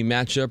Card key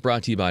matchup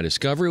brought to you by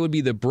Discover, it would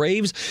be the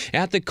Braves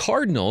at the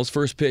Cardinals.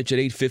 First pitch at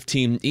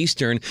 8:15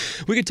 Eastern.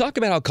 We could talk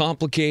about how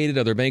complicated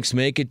other banks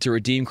make it to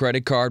redeem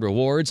credit card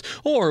rewards,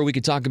 or we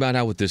could talk about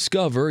how with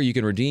Discover you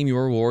can redeem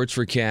your rewards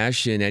for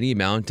cash in any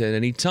amount at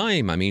any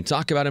time. I mean,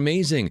 talk about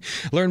amazing.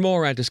 Learn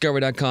more at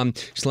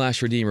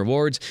discover.com/redeem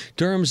rewards.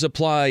 Terms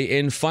apply.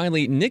 And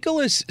finally,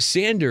 Nicholas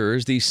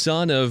Sanders, the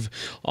son of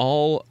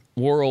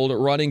all-world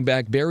running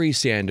back Barry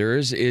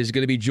Sanders, is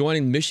going to be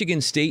joining Michigan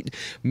State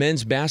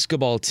men's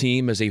basketball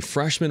team as a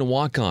freshman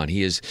walk-on.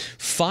 He is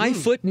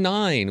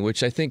 5'9",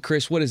 which I think,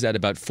 Chris, what is that,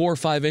 about 4 or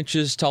 5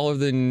 inches taller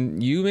than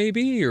you,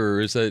 maybe?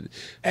 Or is that...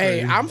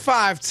 Hey, I'm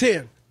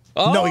 5'10".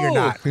 Oh. No, you're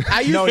not.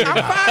 I'm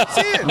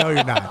 5'10". No,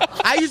 you're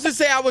not. I used to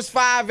say I was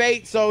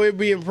 5'8", so it'd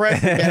be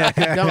impressive that I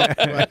could dunk.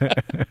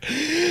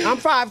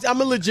 But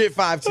I'm a legit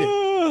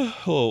 5'10".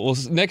 Well,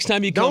 next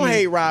time you come... Don't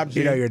hate Rob G.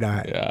 You know you're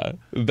not. Yeah.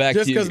 Back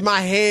just to because my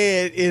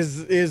head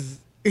is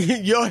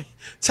your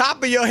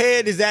top of your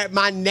head is at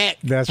my neck.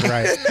 That's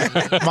right.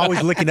 I'm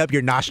always licking up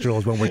your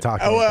nostrils when we're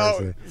talking.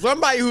 Well,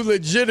 somebody who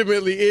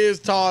legitimately is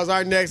tall is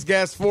our next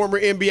guest, former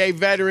NBA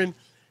veteran,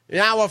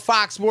 now a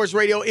Fox Sports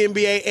Radio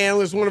NBA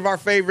analyst, one of our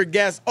favorite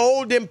guests,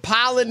 Olden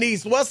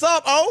Polynice. What's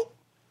up, O?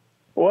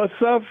 What's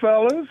up,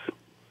 fellas?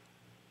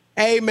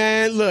 Hey,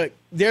 man, look,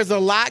 there's a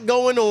lot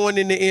going on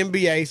in the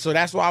NBA, so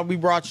that's why we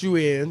brought you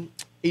in,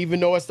 even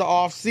though it's the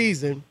off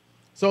season.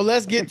 So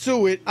let's get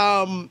to it.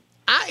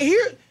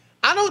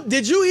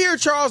 Did you hear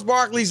Charles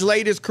Barkley's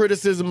latest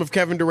criticism of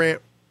Kevin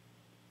Durant?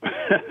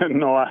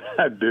 No,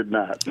 I did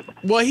not.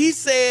 Well, he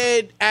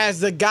said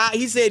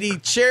he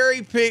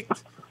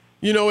cherry-picked,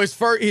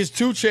 his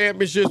 2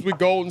 championships with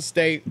Golden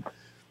State,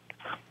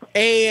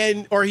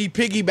 or he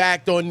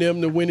piggybacked on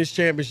them to win his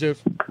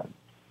championships,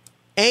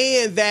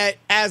 and that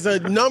as a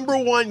number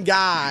 1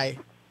 guy,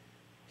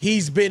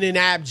 he's been an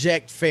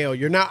abject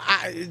failure. Now,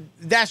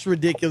 that's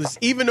ridiculous.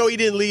 Even though he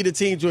didn't lead a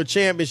team to a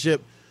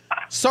championship,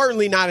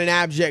 certainly not an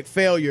abject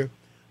failure.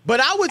 But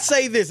I would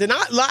say this, and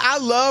I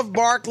love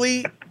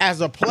Barkley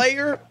as a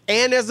player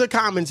and as a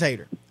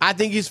commentator. I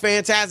think he's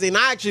fantastic, and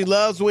I actually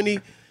love when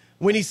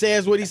he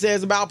says what he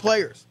says about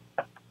players.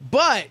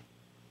 But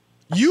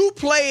you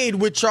played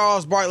with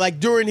Charles Barkley,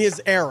 during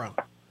his era.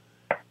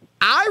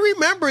 I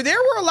remember there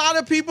were a lot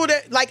of people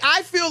that,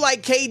 I feel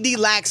like KD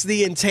lacks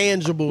the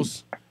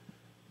intangibles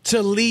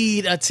to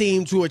lead a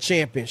team to a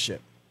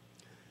championship.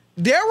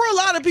 There were a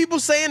lot of people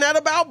saying that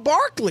about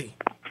Barkley.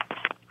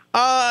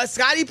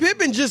 Scottie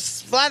Pippen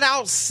just flat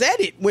out said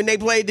it when they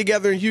played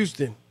together in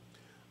Houston.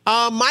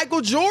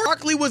 Michael Jordan,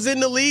 Barkley was in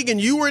the league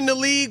and you were in the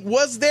league.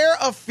 Was there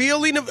a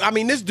feeling of,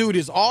 this dude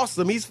is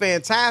awesome. He's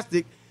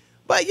fantastic.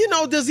 But,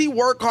 does he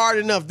work hard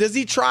enough? Does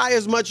he try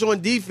as much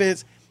on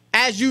defense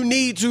as you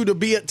need to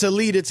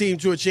lead a team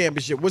to a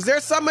championship? Was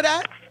there some of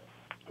that?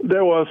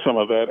 There was some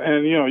of that.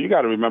 And, you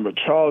got to remember,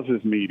 Charles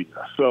is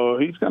media. So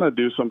he's going to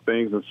do some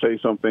things and say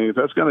some things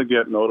that's going to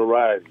get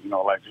notoriety,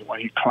 like when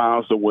he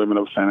clowns the women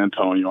of San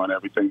Antonio and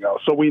everything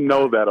else. So we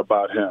know that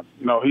about him.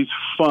 He's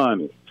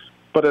funny.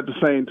 But at the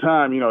same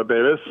time,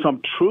 there is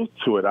some truth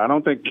to it. I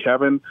don't think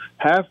Kevin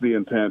has the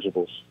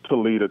intangibles to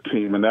lead a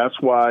team, and that's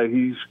why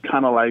he's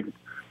kind of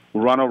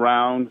run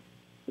around.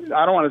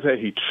 I don't want to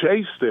say he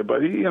chased it,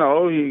 but he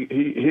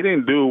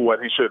didn't do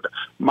what he should.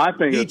 My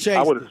thing is,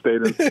 I would have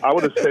stayed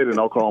in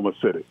Oklahoma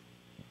City.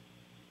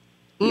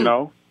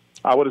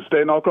 I would have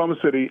stayed in Oklahoma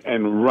City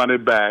and run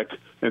it back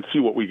and see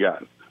what we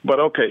got. But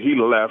okay, he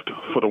left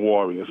for the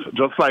Warriors.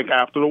 Just like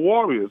after the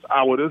Warriors,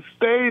 I would have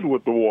stayed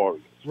with the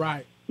Warriors.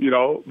 Right.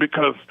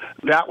 Because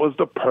that was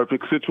the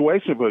perfect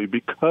situation for you,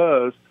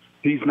 because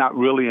he's not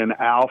really an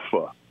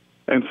alpha.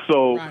 And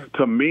so,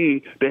 to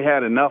me, they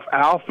had enough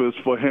alphas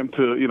for him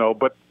to,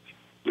 but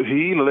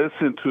he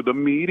listened to the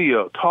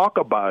media talk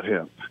about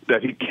him.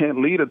 that he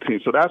can't lead a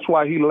team. So that's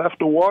why he left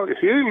the Warriors.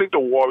 He didn't leave the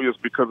Warriors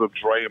because of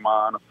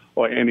Draymond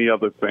or any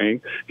other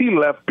thing. He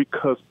left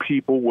because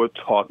people were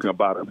talking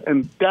about him.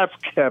 And that's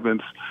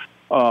Kevin's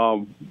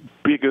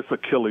biggest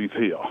Achilles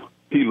heel.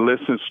 He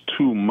listens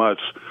too much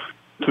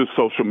to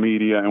social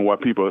media and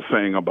what people are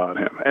saying about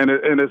him. And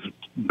it's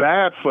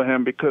bad for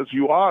him because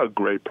you are a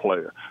great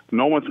player.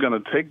 No one's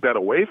going to take that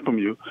away from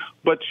you,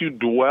 but you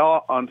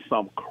dwell on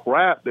some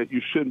crap that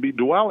you shouldn't be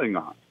dwelling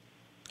on.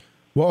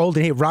 Well,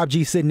 Olden, hey, Rob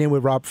G sitting in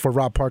with Rob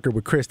Parker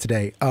with Chris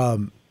today.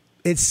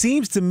 It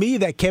seems to me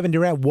that Kevin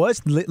Durant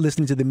was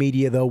listening to the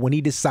media, though, when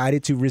he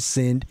decided to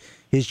rescind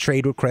his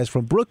trade request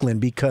from Brooklyn,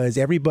 because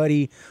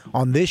everybody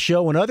on this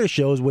show and other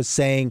shows was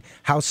saying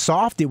how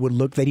soft it would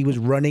look that he was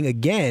running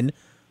again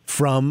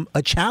from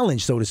a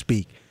challenge, so to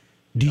speak.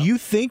 Do you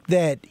think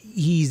that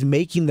he's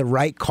making the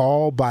right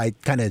call by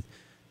kind of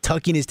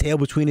tucking his tail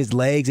between his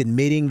legs,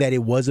 admitting that it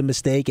was a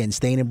mistake and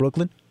staying in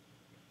Brooklyn?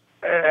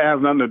 It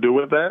has nothing to do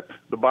with that.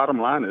 The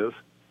bottom line is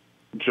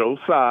Joe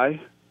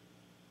Tsai,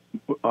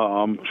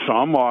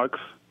 Sean Marks,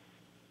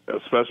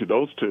 especially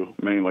those two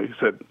mainly,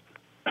 said,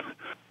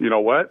 you know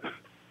what?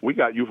 We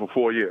got you for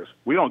 4 years.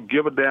 We don't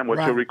give a damn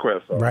what your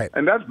requests are. Right.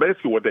 And that's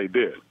basically what they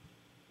did.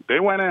 They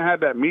went and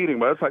had that meeting,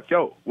 but it's like,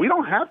 yo, we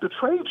don't have to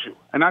trade you.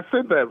 And I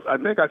said that. I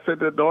think I said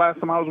that the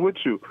last time I was with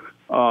you,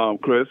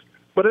 Chris.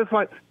 But it's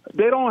like,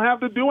 they don't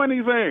have to do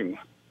anything.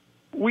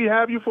 We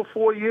have you for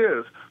 4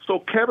 years. So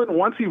Kevin,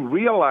 once he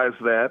realized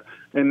that,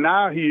 and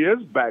now he is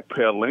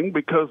backpedaling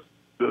because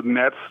the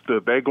Nets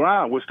stood their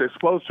ground, which they're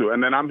supposed to.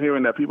 And then I'm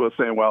hearing that people are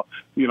saying, well,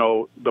 you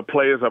know, the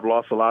players have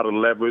lost a lot of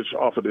leverage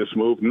off of this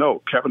move.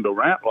 No, Kevin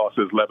Durant lost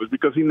his leverage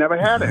because he never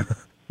had it.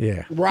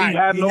 Yeah. Right. He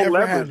had no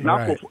leverage.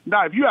 Right.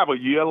 Now, if you have a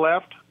year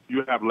left,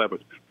 you have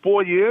leverage.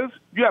 4 years,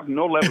 you have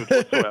no leverage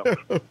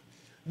whatsoever.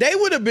 They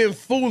would have been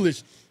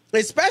foolish,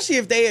 especially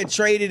if they had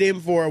traded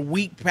him for a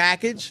weak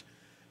package.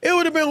 It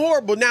would have been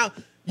horrible. Now,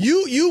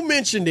 you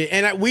mentioned it,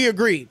 and we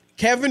agreed.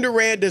 Kevin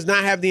Durant does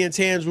not have the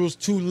intangibles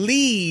to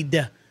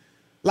lead.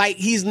 Like,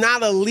 he's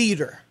not a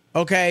leader,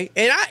 okay?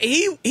 And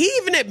he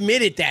even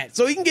admitted that.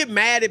 So he can get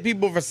mad at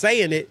people for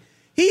saying it.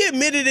 He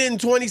admitted it in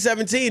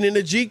 2017 in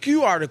a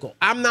GQ article.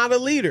 I'm not a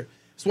leader.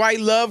 That's why he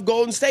loved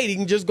Golden State. He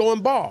can just go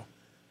and ball.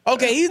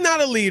 Okay, he's not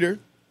a leader.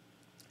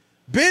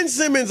 Ben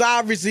Simmons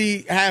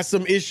obviously has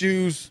some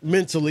issues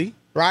mentally,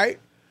 right?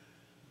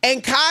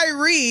 And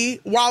Kyrie,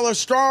 while a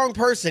strong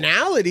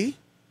personality,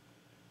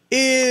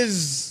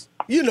 is,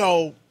 you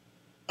know,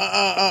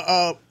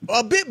 a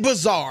bit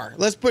bizarre.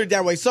 Let's put it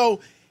that way. So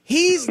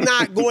he's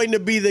not going to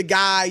be the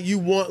guy you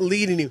want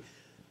leading you.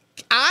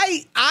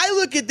 I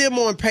look at them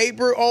on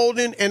paper,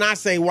 Olden, and I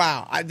say,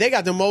 wow, they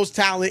got the most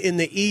talent in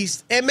the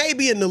East and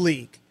maybe in the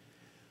league.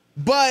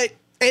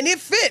 And it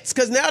fits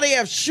because now they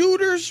have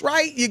shooters,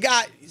 right? You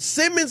got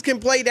Simmons can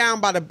play down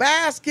by the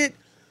basket.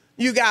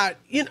 You got,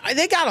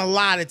 they got a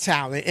lot of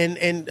talent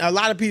and a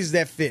lot of pieces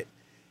that fit.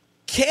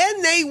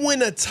 Can they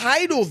win a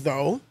title,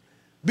 though?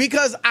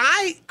 Because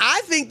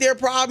I think their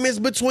problem is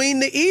between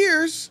the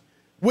ears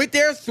with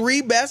their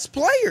three best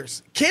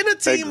players. Can a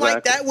team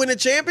like that win a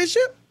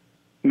championship?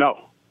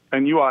 No,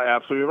 and you are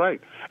absolutely right.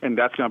 And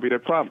that's going to be their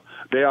problem.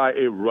 They are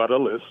a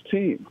rudderless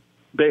team.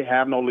 They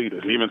have no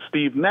leaders. Even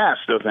Steve Nash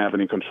doesn't have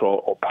any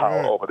control or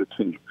power over the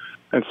team.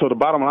 And so the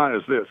bottom line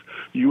is this.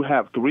 You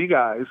have three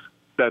guys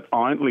that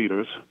aren't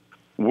leaders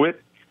with,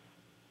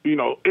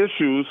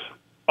 issues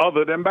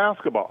other than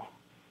basketball.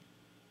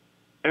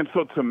 And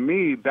so to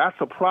me, that's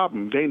a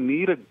problem. They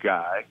need a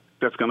guy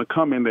that's going to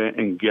come in there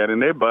and get in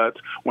their butts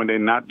when they're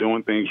not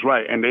doing things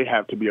right, and they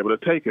have to be able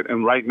to take it.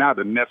 And right now,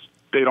 the Nets,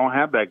 they don't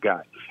have that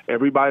guy.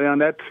 Everybody on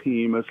that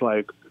team is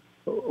like,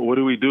 what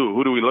do we do?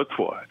 Who do we look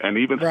for? And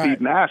even Steve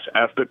Nash,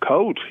 as the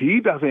coach, he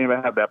doesn't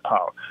even have that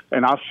power.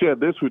 And I'll share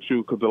this with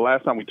you because the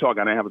last time we talked,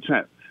 I didn't have a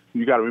chance.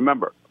 You got to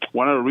remember,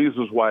 one of the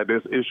reasons why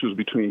there's issues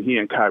between he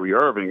and Kyrie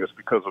Irving is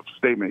because of a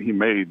statement he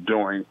made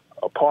during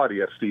a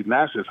party at Steve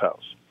Nash's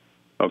house.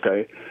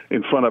 Okay?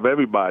 In front of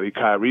everybody,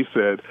 Kyrie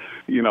said,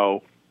 you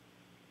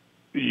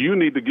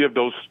need to give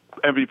those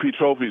MVP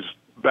trophies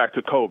back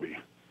to Kobe.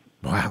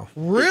 Wow.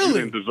 Really? You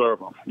didn't deserve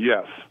them.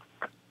 Yes.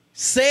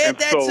 Said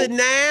that to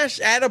Nash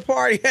at a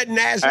party at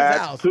Nash's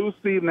house. To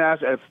Steve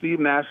Nash at Steve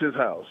Nash's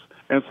house.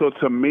 And so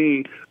to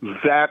me,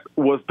 that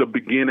was the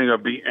beginning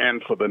of the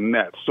end for the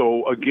Nets.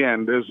 So,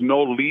 again, there's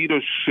no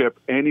leadership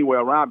anywhere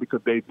around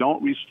because they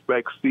don't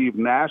respect Steve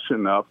Nash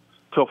enough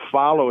to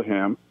follow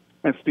him.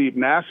 And Steve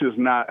Nash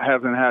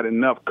hasn't had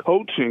enough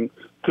coaching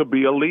to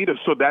be a leader.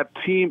 So that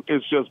team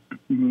is just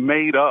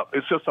made up.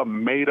 It's just a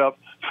made-up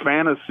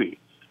fantasy.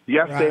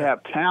 Yes, they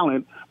have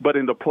talent, but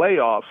in the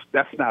playoffs,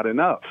 that's not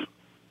enough.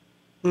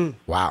 Wow.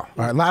 All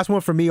right, last one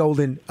for me,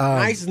 Olden.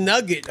 Nice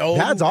nugget, Olden.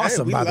 That's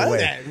awesome, we by the love way.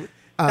 That.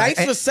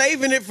 Thanks for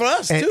saving it for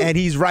us, too. And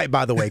he's right,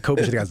 by the way.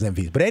 Kobe should have got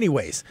his MVPs. But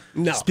anyways,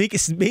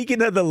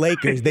 speaking of the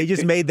Lakers, they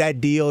just made that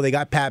deal. They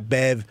got Pat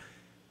Bev.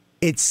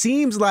 It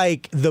seems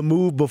like the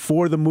move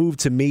before the move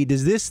to me.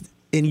 Does this,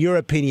 in your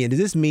opinion, does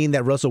this mean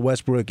that Russell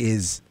Westbrook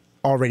is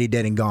already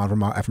dead and gone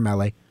from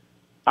LA?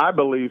 I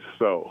believe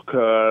so,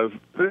 because,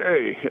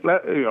 hey,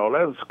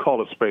 let's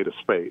call a spade a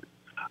spade.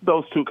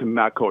 Those two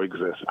cannot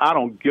coexist. I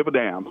don't give a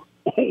damn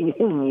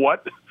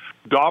what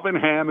Darvin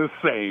Ham is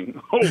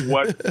saying, or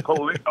what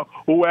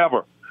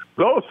whoever.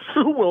 Those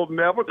two will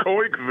never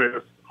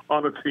coexist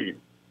on a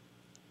team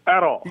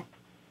at all.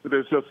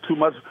 There's just too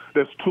much.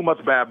 There's too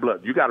much bad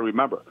blood. You got to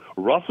remember,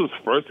 Russell's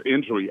first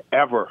injury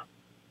ever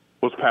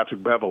was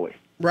Patrick Beverley.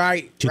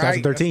 Right.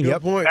 2013. Right.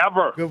 Yep. Point.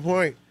 Ever. Good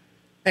point.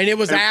 And it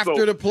was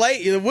after the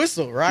play, the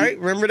whistle, right?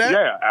 Remember that?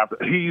 Yeah.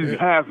 He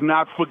has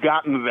not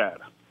forgotten that.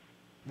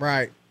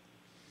 Right.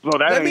 So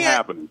that ain't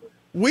happening.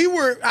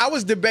 I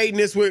was debating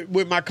this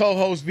with my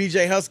co-host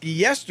VJ Husky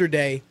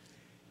yesterday.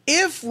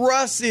 If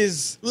Russ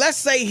is, let's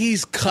say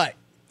he's cut,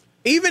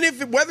 even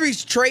if whether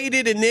he's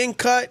traded and then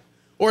cut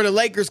or the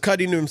Lakers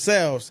cutting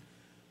themselves,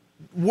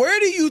 where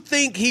do you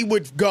think he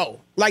would go?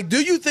 Like, do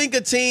you think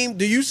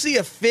do you see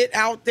a fit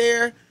out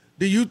there?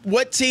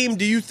 What team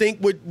do you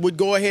think would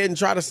go ahead and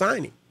try to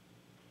sign him?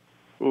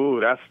 Ooh,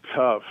 that's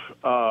tough.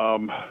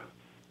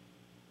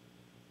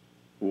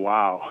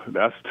 Wow,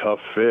 that's a tough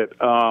fit.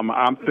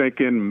 I'm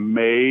thinking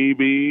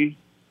maybe,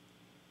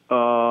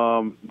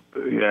 the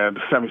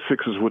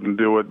 76ers wouldn't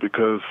do it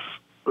because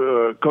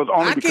I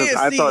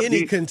thought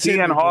he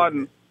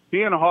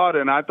and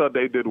Harden, I thought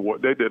they did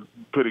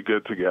pretty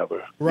good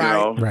together.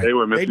 Right. Right. They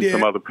were missing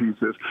some other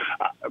pieces.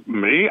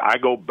 I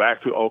go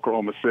back to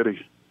Oklahoma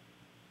City.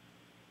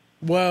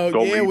 Well,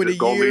 with the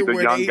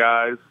young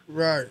guys.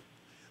 Right.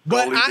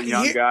 But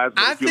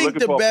if you're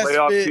looking for a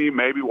playoff team,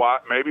 maybe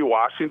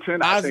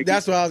Washington.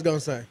 That's what I was going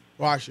to say.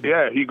 Washington.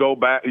 Yeah, you go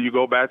back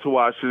to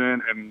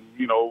Washington and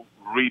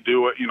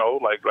redo it.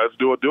 Let's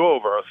do a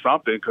do-over or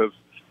something because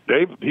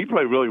he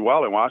played really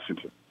well in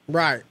Washington.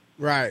 Right.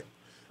 So,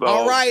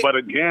 all right. But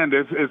again,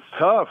 it's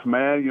tough,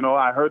 man.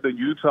 I heard the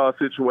Utah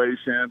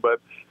situation,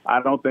 but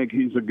I don't think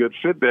he's a good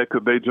fit there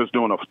because they're just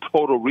doing a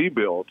total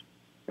rebuild.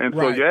 And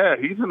so,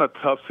 he's in a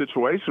tough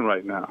situation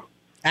right now.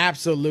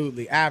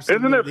 Absolutely.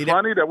 Isn't it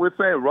funny that we're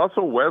saying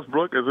Russell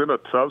Westbrook is in a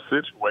tough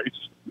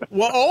situation?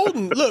 Well,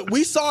 Olden, look,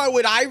 we saw it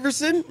with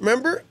Iverson.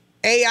 Remember?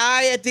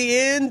 AI at the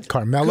end.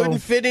 Carmelo. Couldn't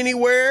fit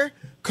anywhere.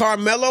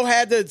 Carmelo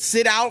had to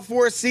sit out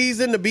for a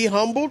season to be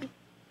humbled,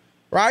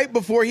 right,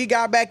 before he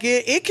got back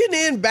in. It can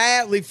end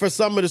badly for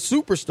some of the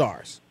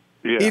superstars.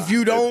 Yeah, if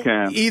you don't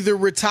either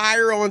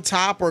retire on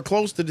top or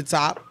close to the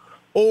top,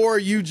 or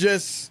you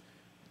just,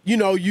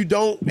 you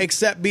don't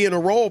accept being a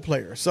role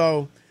player.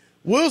 So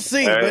we'll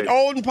see. Hey, but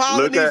Olden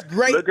Polynice,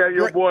 great. Look at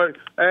your boy.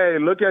 Hey,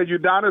 look at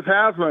Udonis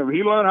Haslem.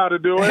 He learned how to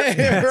do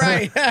it.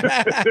 Right.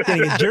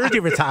 Getting a jersey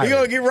retired. You're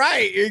going to get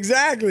right.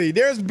 Exactly.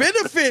 There's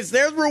benefits.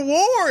 There's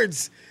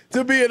rewards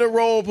to being a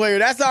role player.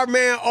 That's our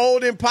man,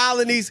 Olden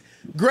Polynice.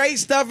 Great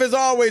stuff as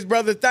always,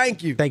 brother.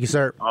 Thank you. Thank you,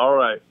 sir. All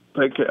right.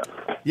 Take care.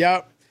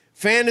 Yep.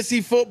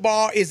 Fantasy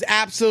football is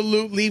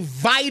absolutely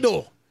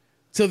vital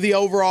to the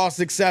overall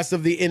success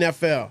of the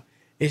NFL.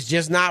 It's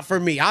just not for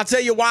me. I'll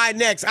tell you why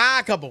next.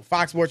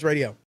 Fox Sports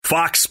Radio.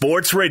 Fox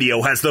Sports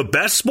Radio has the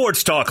best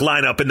sports talk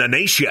lineup in the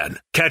nation.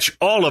 Catch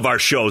all of our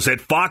shows at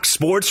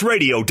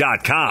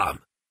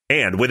foxsportsradio.com.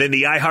 And within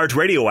the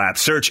iHeartRadio app,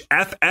 search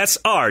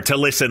FSR to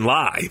listen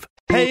live.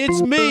 Hey,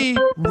 it's me,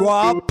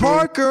 Rob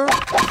Parker.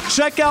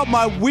 Check out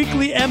my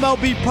weekly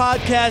MLB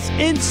podcast,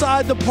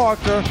 Inside the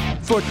Parker,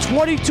 for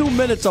 22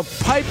 minutes of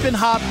piping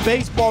hot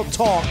baseball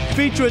talk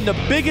featuring the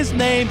biggest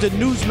names and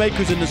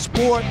newsmakers in the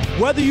sport.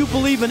 Whether you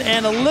believe in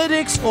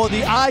analytics or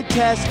the eye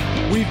test,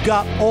 we've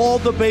got all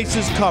the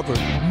bases covered.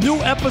 New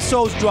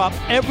episodes drop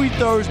every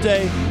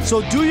Thursday,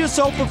 so do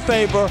yourself a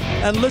favor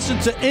and listen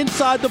to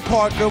Inside the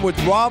Parker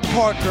with Rob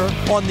Parker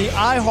on the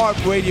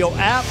iHeartRadio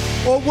app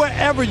or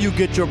wherever you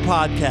get your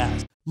podcast.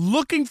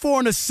 Looking for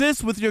an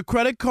assist with your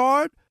credit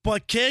card,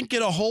 but can't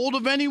get a hold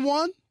of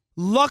anyone?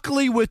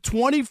 Luckily, with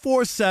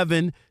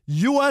 24/7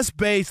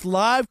 U.S.-based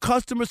live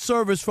customer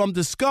service from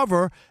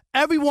Discover,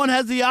 everyone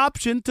has the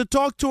option to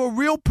talk to a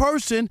real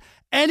person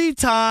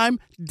anytime,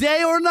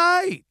 day or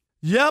night.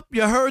 Yep,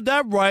 you heard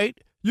that right.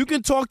 You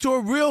can talk to a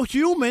real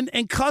human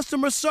in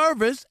customer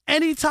service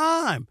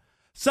anytime.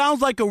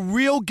 Sounds like a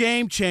real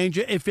game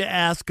changer if you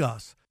ask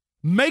us.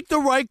 Make the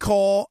right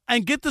call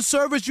and get the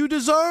service you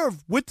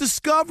deserve with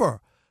Discover.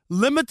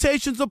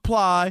 Limitations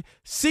apply.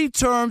 See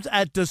terms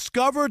at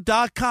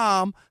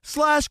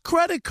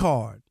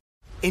discover.com/creditcard.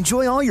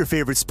 Enjoy all your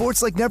favorite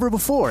sports like never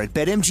before at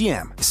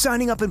BetMGM.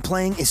 Signing up and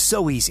playing is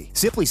so easy.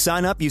 Simply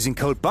sign up using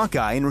code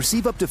Buckeye and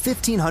receive up to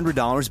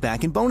 $1,500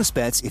 back in bonus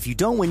bets if you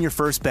don't win your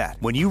first bet.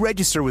 When you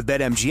register with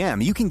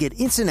BetMGM, you can get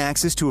instant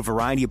access to a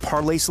variety of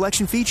parlay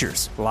selection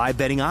features, live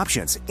betting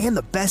options, and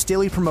the best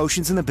daily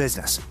promotions in the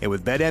business. And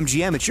with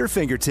BetMGM at your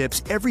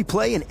fingertips, every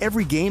play and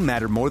every game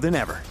matter more than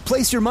ever.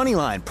 Place your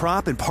moneyline,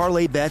 prop, and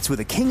parlay bets with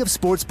the king of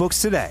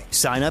sportsbooks today.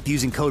 Sign up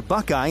using code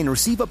Buckeye and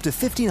receive up to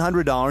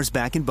 $1,500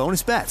 back in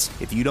bonus bets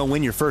if you don't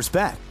win your first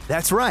bet.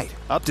 That's right,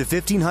 up to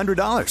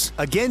 $1,500.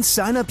 Again,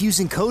 sign up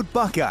using code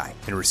Buckeye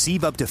and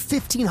receive up to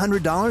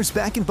 $1,500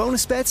 back in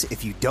bonus bets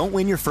if you don't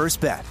win your first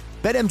bet.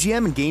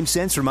 BetMGM and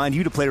GameSense remind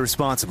you to play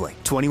responsibly.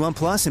 21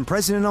 plus and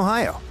present in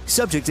Ohio.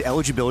 Subject to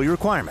eligibility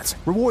requirements.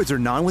 Rewards are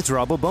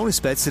non-withdrawable bonus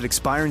bets that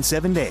expire in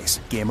 7 days.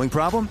 Gambling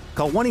problem?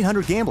 Call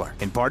 1-800-GAMBLER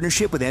in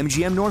partnership with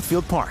MGM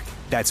Northfield Park.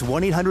 That's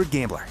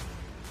 1-800-GAMBLER.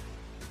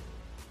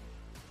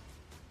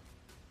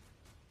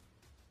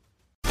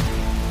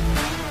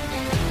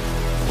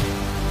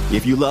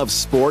 If you love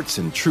sports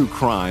and true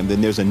crime, then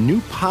there's a new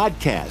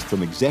podcast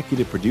from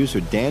executive producer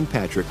Dan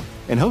Patrick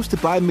and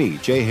hosted by me,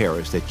 Jay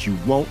Harris, that you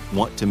won't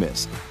want to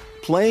miss.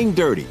 Playing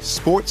Dirty: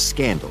 Sports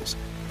Scandals.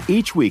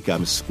 Each week,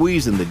 I'm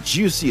squeezing the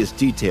juiciest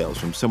details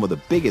from some of the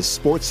biggest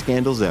sports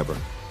scandals ever.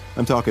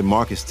 I'm talking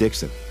Marcus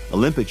Dixon,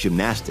 Olympic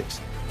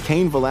gymnastics,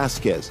 Cain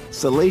Velasquez,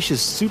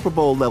 salacious Super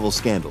Bowl-level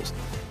scandals.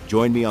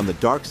 Join me on the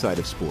dark side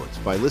of sports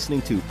by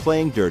listening to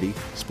Playing Dirty: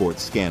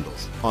 Sports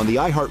Scandals on the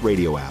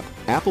iHeartRadio app,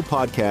 Apple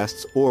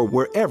Podcasts, or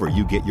wherever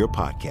you get your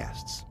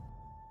podcasts.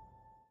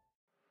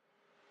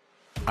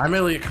 I'm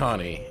Elliot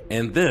Connie,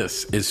 and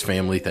this is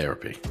Family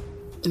Therapy.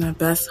 My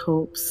best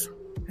hopes,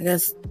 I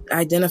guess,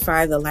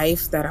 identify the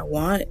life that I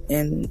want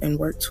and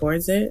work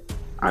towards it.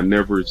 I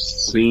never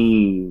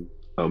seen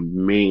a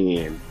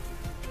man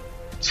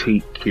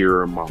take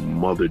care of my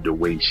mother the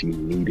way she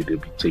needed to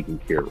be taken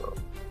care of.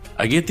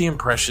 I get the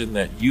impression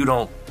that you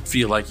don't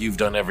feel like you've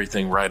done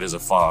everything right as a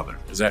father.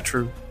 Is that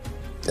true?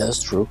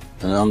 That's true,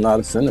 and I'm not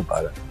offended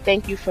by that.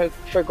 Thank you for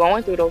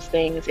going through those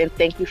things, and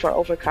thank you for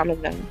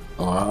overcoming them.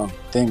 Wow.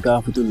 Thank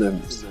God for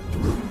deliverance.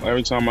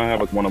 Every time I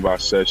have one of our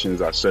sessions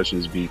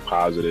be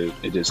positive.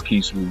 It just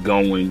keeps me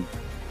going.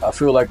 I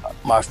feel like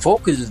my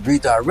focus is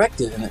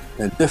redirected in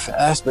a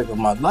different aspect of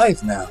my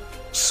life now.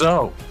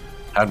 So,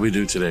 how'd we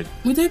do today?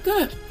 We did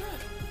good.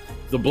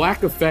 The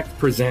Black Effect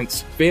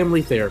presents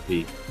Family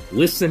Therapy.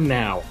 Listen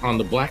now on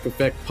the Black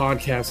Effect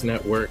Podcast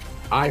Network,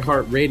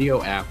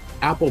 iHeartRadio app,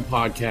 Apple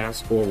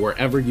Podcasts, or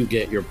wherever you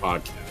get your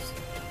podcasts.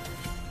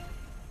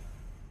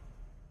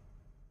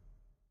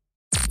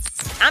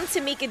 I'm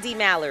Tamika D.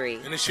 Mallory.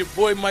 And it's your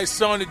boy, my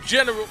son, the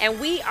General. And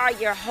we are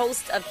your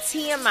hosts of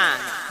TMI.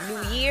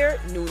 New year,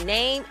 new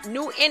name,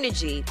 new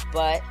energy,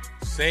 but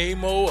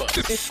same old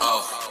us.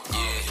 Oh,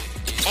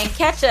 yeah. And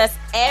catch us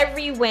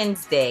every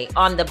Wednesday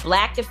on the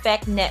Black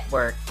Effect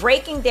Network,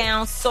 breaking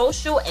down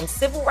social and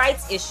civil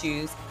rights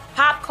issues,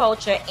 pop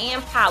culture,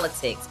 and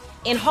politics,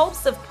 in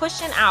hopes of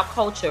pushing our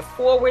culture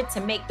forward to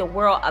make the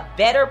world a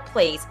better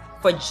place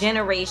for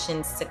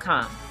generations to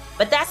come.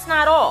 But that's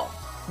not all.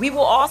 We will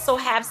also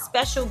have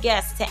special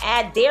guests to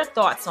add their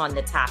thoughts on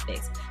the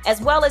topics,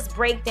 as well as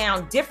break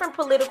down different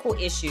political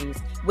issues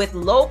with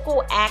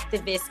local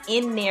activists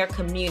in their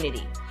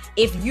community.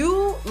 If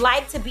you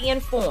like to be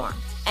informed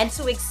and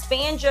to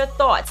expand your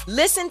thoughts,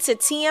 listen to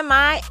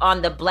TMI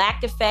on the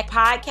Black Effect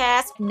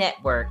Podcast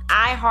Network,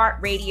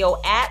 iHeartRadio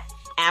app,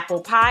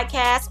 Apple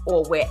Podcasts,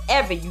 or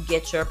wherever you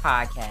get your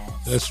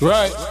podcasts. That's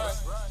right.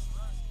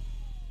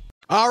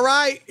 All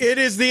right, it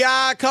is the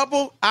Odd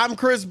Couple. I'm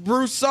Chris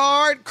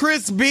Broussard.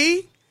 Chris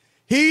B.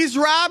 He's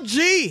Rob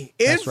G.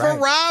 In That's for right.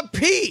 Rob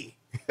P.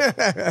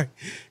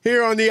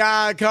 Here on the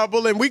Odd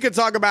Couple. And we could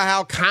talk about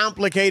how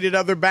complicated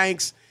other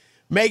banks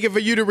make it for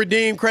you to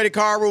redeem credit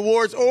card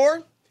rewards,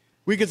 or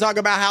we could talk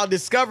about how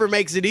Discover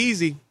makes it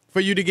easy for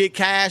you to get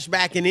cash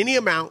back in any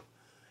amount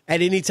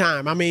at any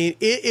time. I mean,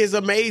 it is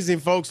amazing,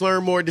 folks.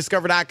 Learn more at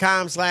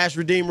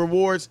discover.com/redeem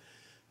rewards.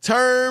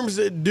 Terms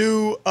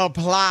do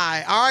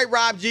apply. All right,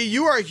 Rob G.,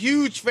 you are a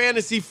huge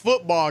fantasy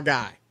football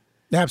guy.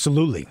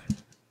 Absolutely.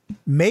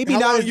 Maybe How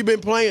not. long have you been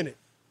playing it?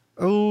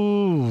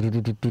 Oh,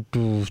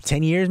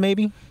 10 years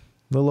maybe? A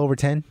little over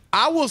 10.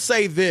 I will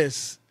say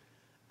this.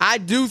 I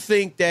do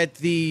think that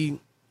the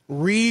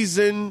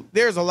reason,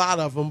 there's a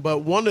lot of them, but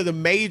one of the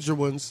major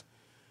ones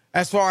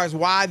as far as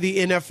why the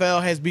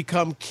NFL has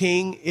become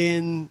king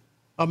in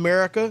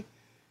America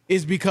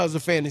is because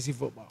of fantasy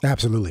football.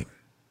 Absolutely.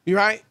 You're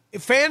right.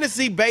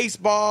 Fantasy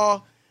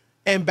baseball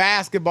and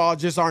basketball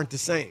just aren't the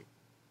same.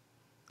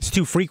 It's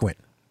too frequent.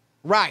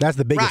 Right. That's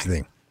the biggest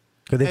thing.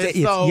 Because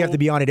you have to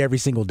be on it every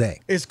single day.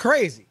 It's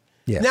crazy.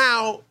 Yeah.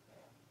 Now,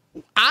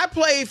 I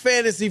played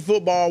fantasy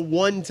football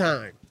one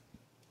time,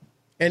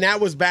 and that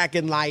was back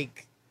in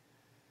like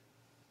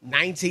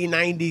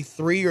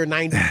 1993 or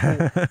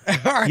 94.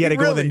 Right, you had to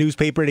go to the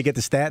newspaper to get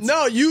the stats?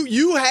 No,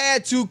 you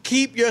had to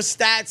keep your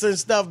stats and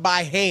stuff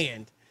by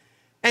hand.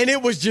 And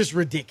it was just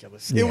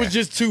ridiculous. Yeah. It was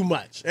just too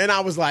much. And I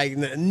was like,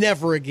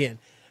 never again.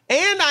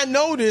 And I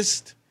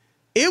noticed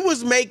it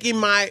was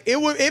making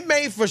it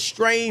made for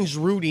strange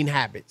rooting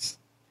habits.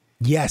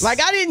 Yes.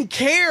 Like, I didn't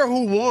care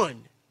who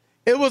won.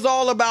 It was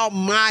all about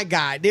my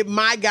guy. Did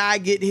my guy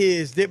get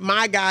his? Did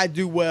my guy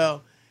do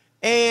well?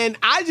 And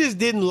I just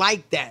didn't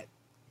like that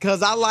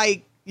because I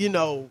like,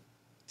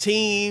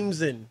 teams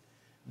and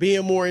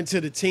being more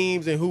into the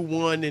teams and who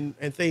won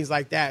and things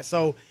like that.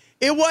 So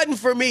it wasn't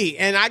for me.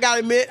 And I got to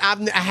admit, I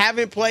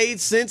haven't played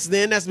since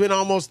then. That's been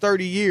almost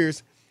 30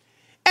 years.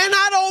 And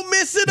I don't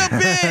miss it a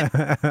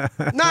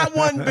bit. Not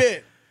one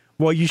bit.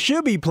 Well, you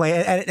should be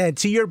playing. And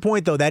to your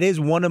point, though, that is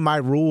one of my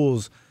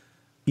rules,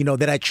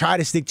 that I try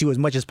to stick to as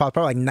much as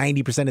possible, probably like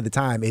 90% of the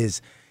time, is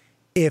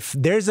if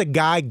there's a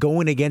guy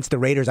going against the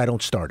Raiders, I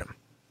don't start him.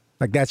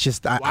 Like, that's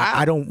just,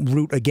 I don't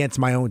root against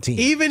my own team.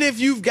 Even if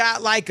you've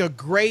got like a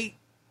great,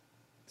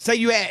 say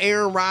you had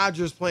Aaron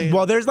Rodgers playing.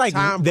 Well, there's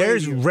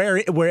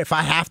rare where if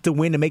I have to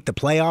win to make the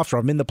playoffs or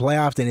I'm in the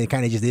playoffs, then it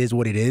kind of just is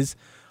what it is.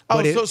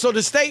 Oh, so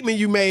the statement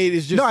you made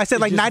is just... No, I said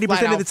like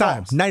 90% of the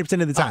time. False.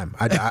 90% of the time,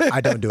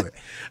 I don't do it.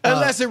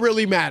 Unless it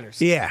really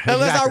matters. Yeah,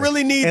 Unless exactly. I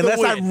really need the win.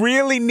 Unless I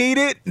really need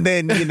it,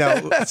 then,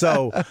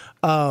 so...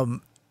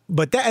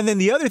 but that, and then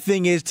the other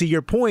thing is, to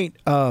your point,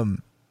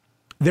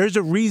 there's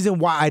a reason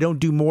why I don't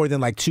do more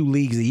than like 2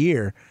 leagues a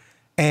year.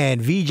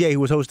 And VJ, who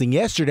was hosting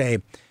yesterday,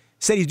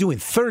 said he's doing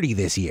 30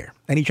 this year.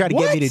 And he tried to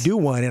get me to do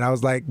one. And I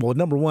was like, well,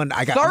 number one,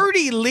 I got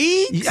 30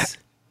 leagues?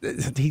 Yeah,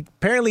 he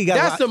apparently got...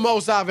 That's the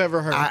most I've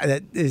ever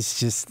heard. It's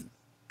just...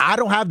 I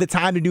don't have the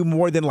time to do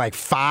more than like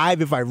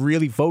 5 if I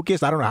really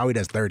focus. I don't know how he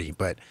does 30,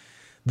 but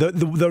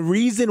the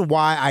reason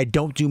why I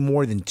don't do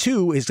more than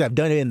 2 is I've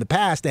done it in the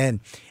past, and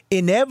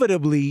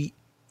inevitably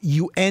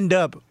you end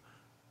up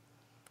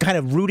kind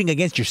of rooting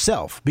against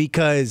yourself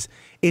because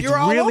it's You're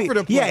all really over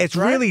the place, it's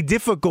right? really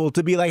difficult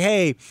to be like,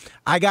 hey,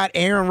 I got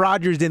Aaron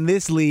Rodgers in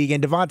this league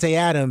and Devontae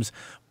Adams.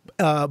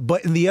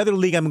 But in the other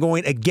league, I'm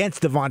going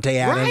against Devontae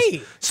Adams.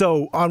 Right.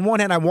 So on one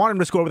hand, I want him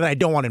to score, but then I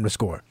don't want him to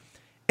score.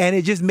 And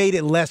it just made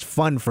it less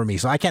fun for me.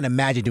 So I can't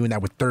imagine doing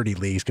that with 30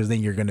 leagues because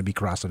then you're going to be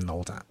crossing the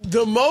whole time.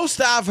 The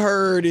most I've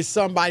heard is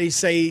somebody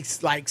say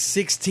like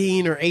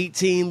 16 or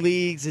 18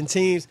 leagues and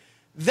teams.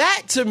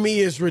 That to me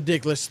is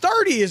ridiculous.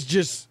 30 is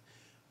just,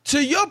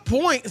 to your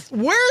point,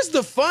 where's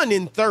the fun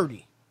in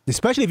 30?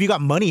 Especially if you got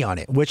money on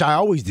it, which I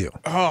always do.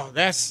 Oh,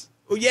 that's...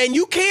 Yeah, and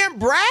you can't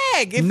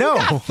brag. If No. you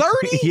got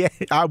 30, Yeah,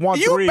 I want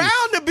you 3.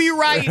 bound to be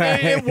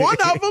right in one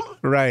of them.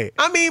 Right.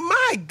 I mean,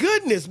 my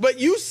goodness. But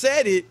you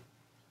said it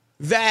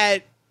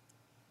that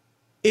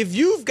if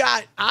you've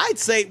got, I'd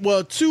say,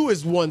 well, 2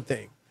 is one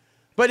thing.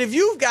 But if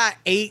you've got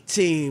 8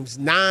 teams,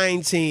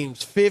 9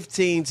 teams,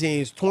 15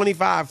 teams,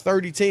 25,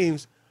 30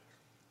 teams,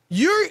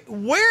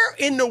 where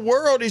in the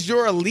world is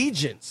your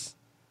allegiance?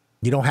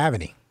 You don't have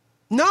any.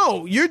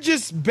 No, you're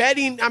just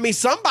betting. I mean,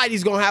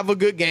 somebody's going to have a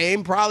good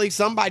game, probably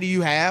somebody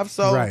you have.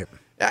 So Right.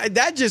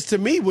 That just, to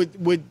me,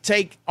 would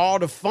take all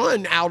the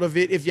fun out of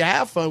it if you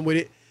have fun with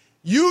it.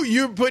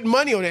 You're putting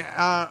money on it.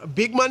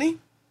 Big money?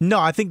 No,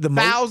 I think the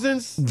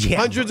Thousands?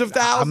 Hundreds of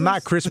thousands? I'm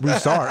not Chris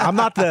Broussard. I'm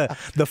not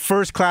the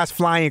first class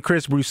flying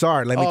Chris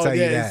Broussard. Let me tell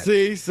you that.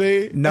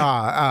 See?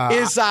 Nah,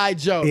 Inside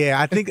joke. Yeah,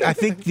 I think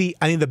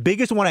the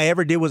biggest one I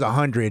ever did was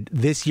 100.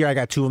 This year I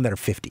got 2 of them that are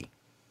 50.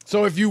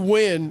 So if you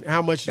win,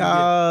 how much do you get?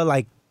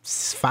 Like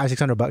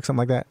 $500-$600, something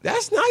like that.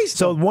 That's nice.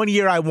 So one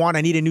year I won.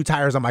 I needed new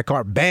tires on my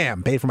car.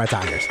 Bam, paid for my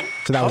tires.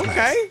 So that was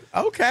nice.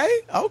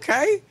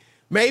 Okay.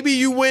 Maybe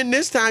you win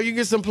this time. You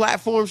get some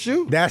platform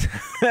shoes. That's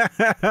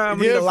I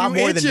need a lot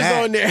more than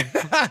that. On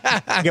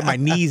there. Get my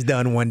knees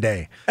done one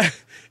day.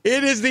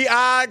 It is the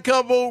Odd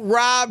Couple.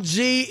 Rob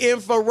G in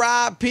for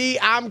Rob P.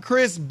 I'm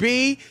Chris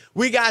B.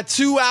 We got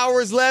 2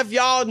 hours left.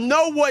 Y'all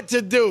know what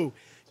to do.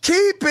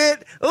 Keep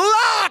it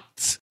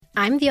locked.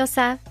 I'm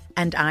Diosa.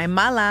 And I'm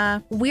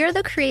Mala. We're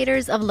the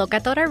creators of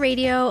Locatora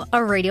Radio, a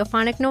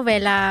radiophonic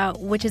novela,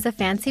 which is a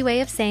fancy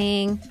way of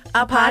saying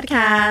a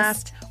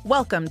podcast.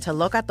 Welcome to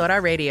Locatora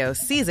Radio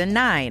Season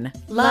 9.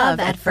 Love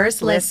at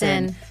First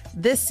Listen.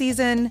 This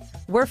season,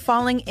 we're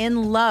falling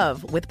in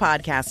love with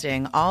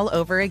podcasting all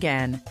over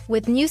again.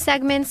 With new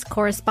segments,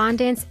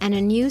 correspondence, and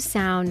a new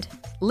sound.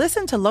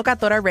 Listen to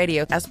Locatora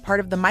Radio as part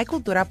of the Michael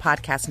Dura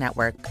Podcast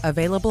Network,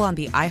 available on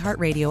the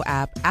iHeartRadio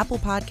app, Apple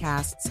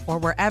Podcasts, or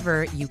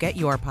wherever you get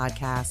your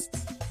podcasts.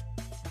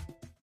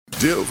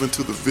 Delve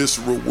into the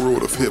visceral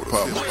world of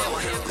hip-hop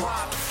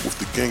with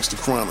the Gangster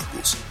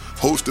Chronicles,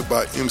 hosted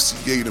by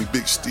MC8 and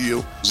Big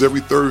Steel. Every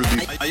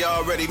Thursday, a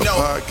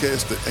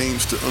podcast that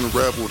aims to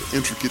unravel the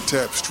intricate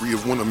tapestry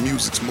of one of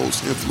music's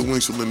most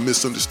influential and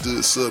misunderstood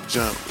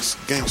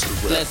subgenres, gangster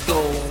rap. Let's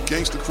go.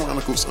 Gangster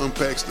Chronicles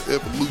unpacks the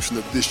evolution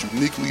of this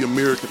uniquely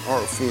American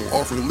art form,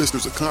 offering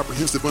listeners a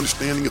comprehensive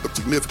understanding of the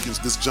significance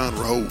this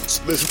genre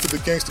holds. Listen to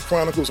the Gangster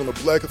Chronicles on the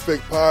Black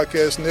Effect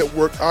Podcast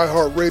Network,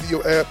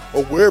 iHeartRadio app,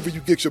 or wherever you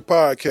get your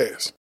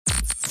podcasts.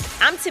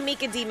 I'm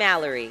Tamika D.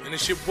 Mallory. And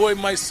it's your boy,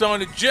 my son,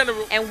 the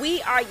General. And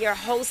we are your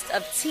hosts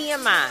of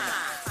TMI.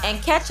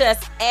 And catch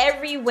us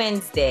every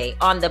Wednesday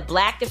on the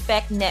Black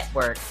Effect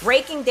Network,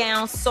 breaking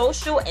down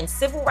social and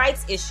civil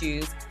rights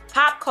issues,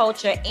 pop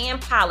culture,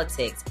 and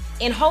politics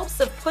in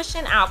hopes of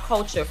pushing our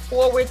culture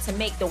forward to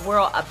make the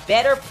world a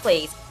better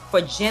place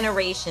for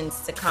generations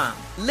to come.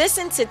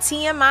 Listen to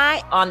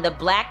TMI on the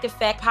Black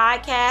Effect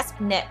Podcast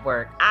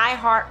Network,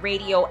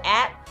 iHeartRadio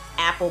app,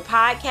 Apple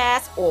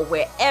Podcasts, or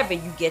wherever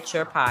you get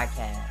your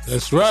podcasts.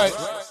 That's right.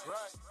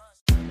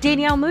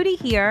 Danielle Moody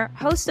here,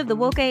 host of the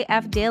Woke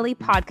AF Daily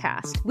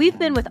podcast. We've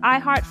been with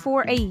iHeart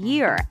for a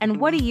year, and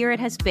what a year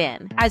it has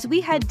been. As we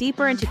head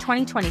deeper into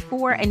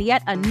 2024 and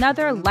yet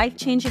another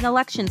life-changing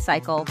election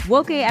cycle,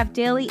 Woke AF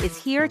Daily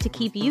is here to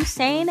keep you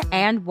sane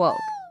and woke.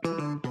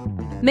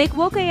 Make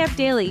Woke AF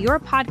Daily your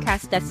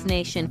podcast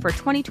destination for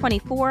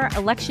 2024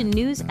 election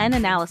news and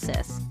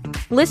analysis.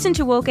 Listen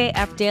to Woke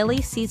AF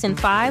Daily Season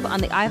 5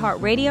 on the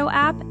iHeartRadio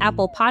app,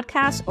 Apple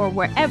Podcasts, or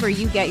wherever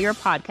you get your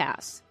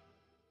podcasts.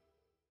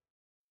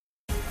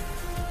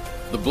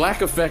 The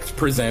Black Effect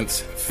presents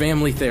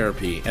Family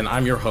Therapy, and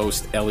I'm your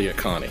host, Elliot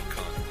Connie.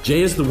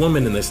 Jay is the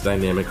woman in this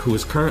dynamic who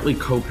is currently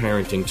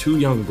co-parenting 2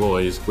 young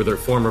boys with her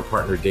former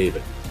partner,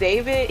 David.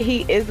 David,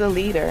 he is a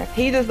leader.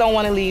 He just don't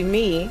want to leave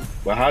me.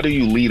 But how do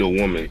you lead a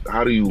woman?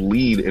 How do you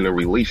lead in a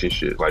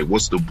relationship? Like,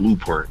 what's the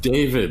blueprint?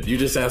 David, you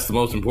just asked the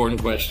most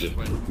important question.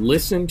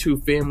 Listen to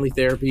Family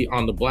Therapy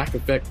on the Black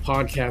Effect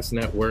Podcast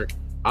Network,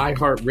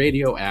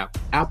 iHeartRadio app,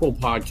 Apple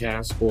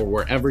Podcasts, or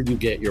wherever you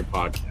get your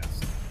podcasts.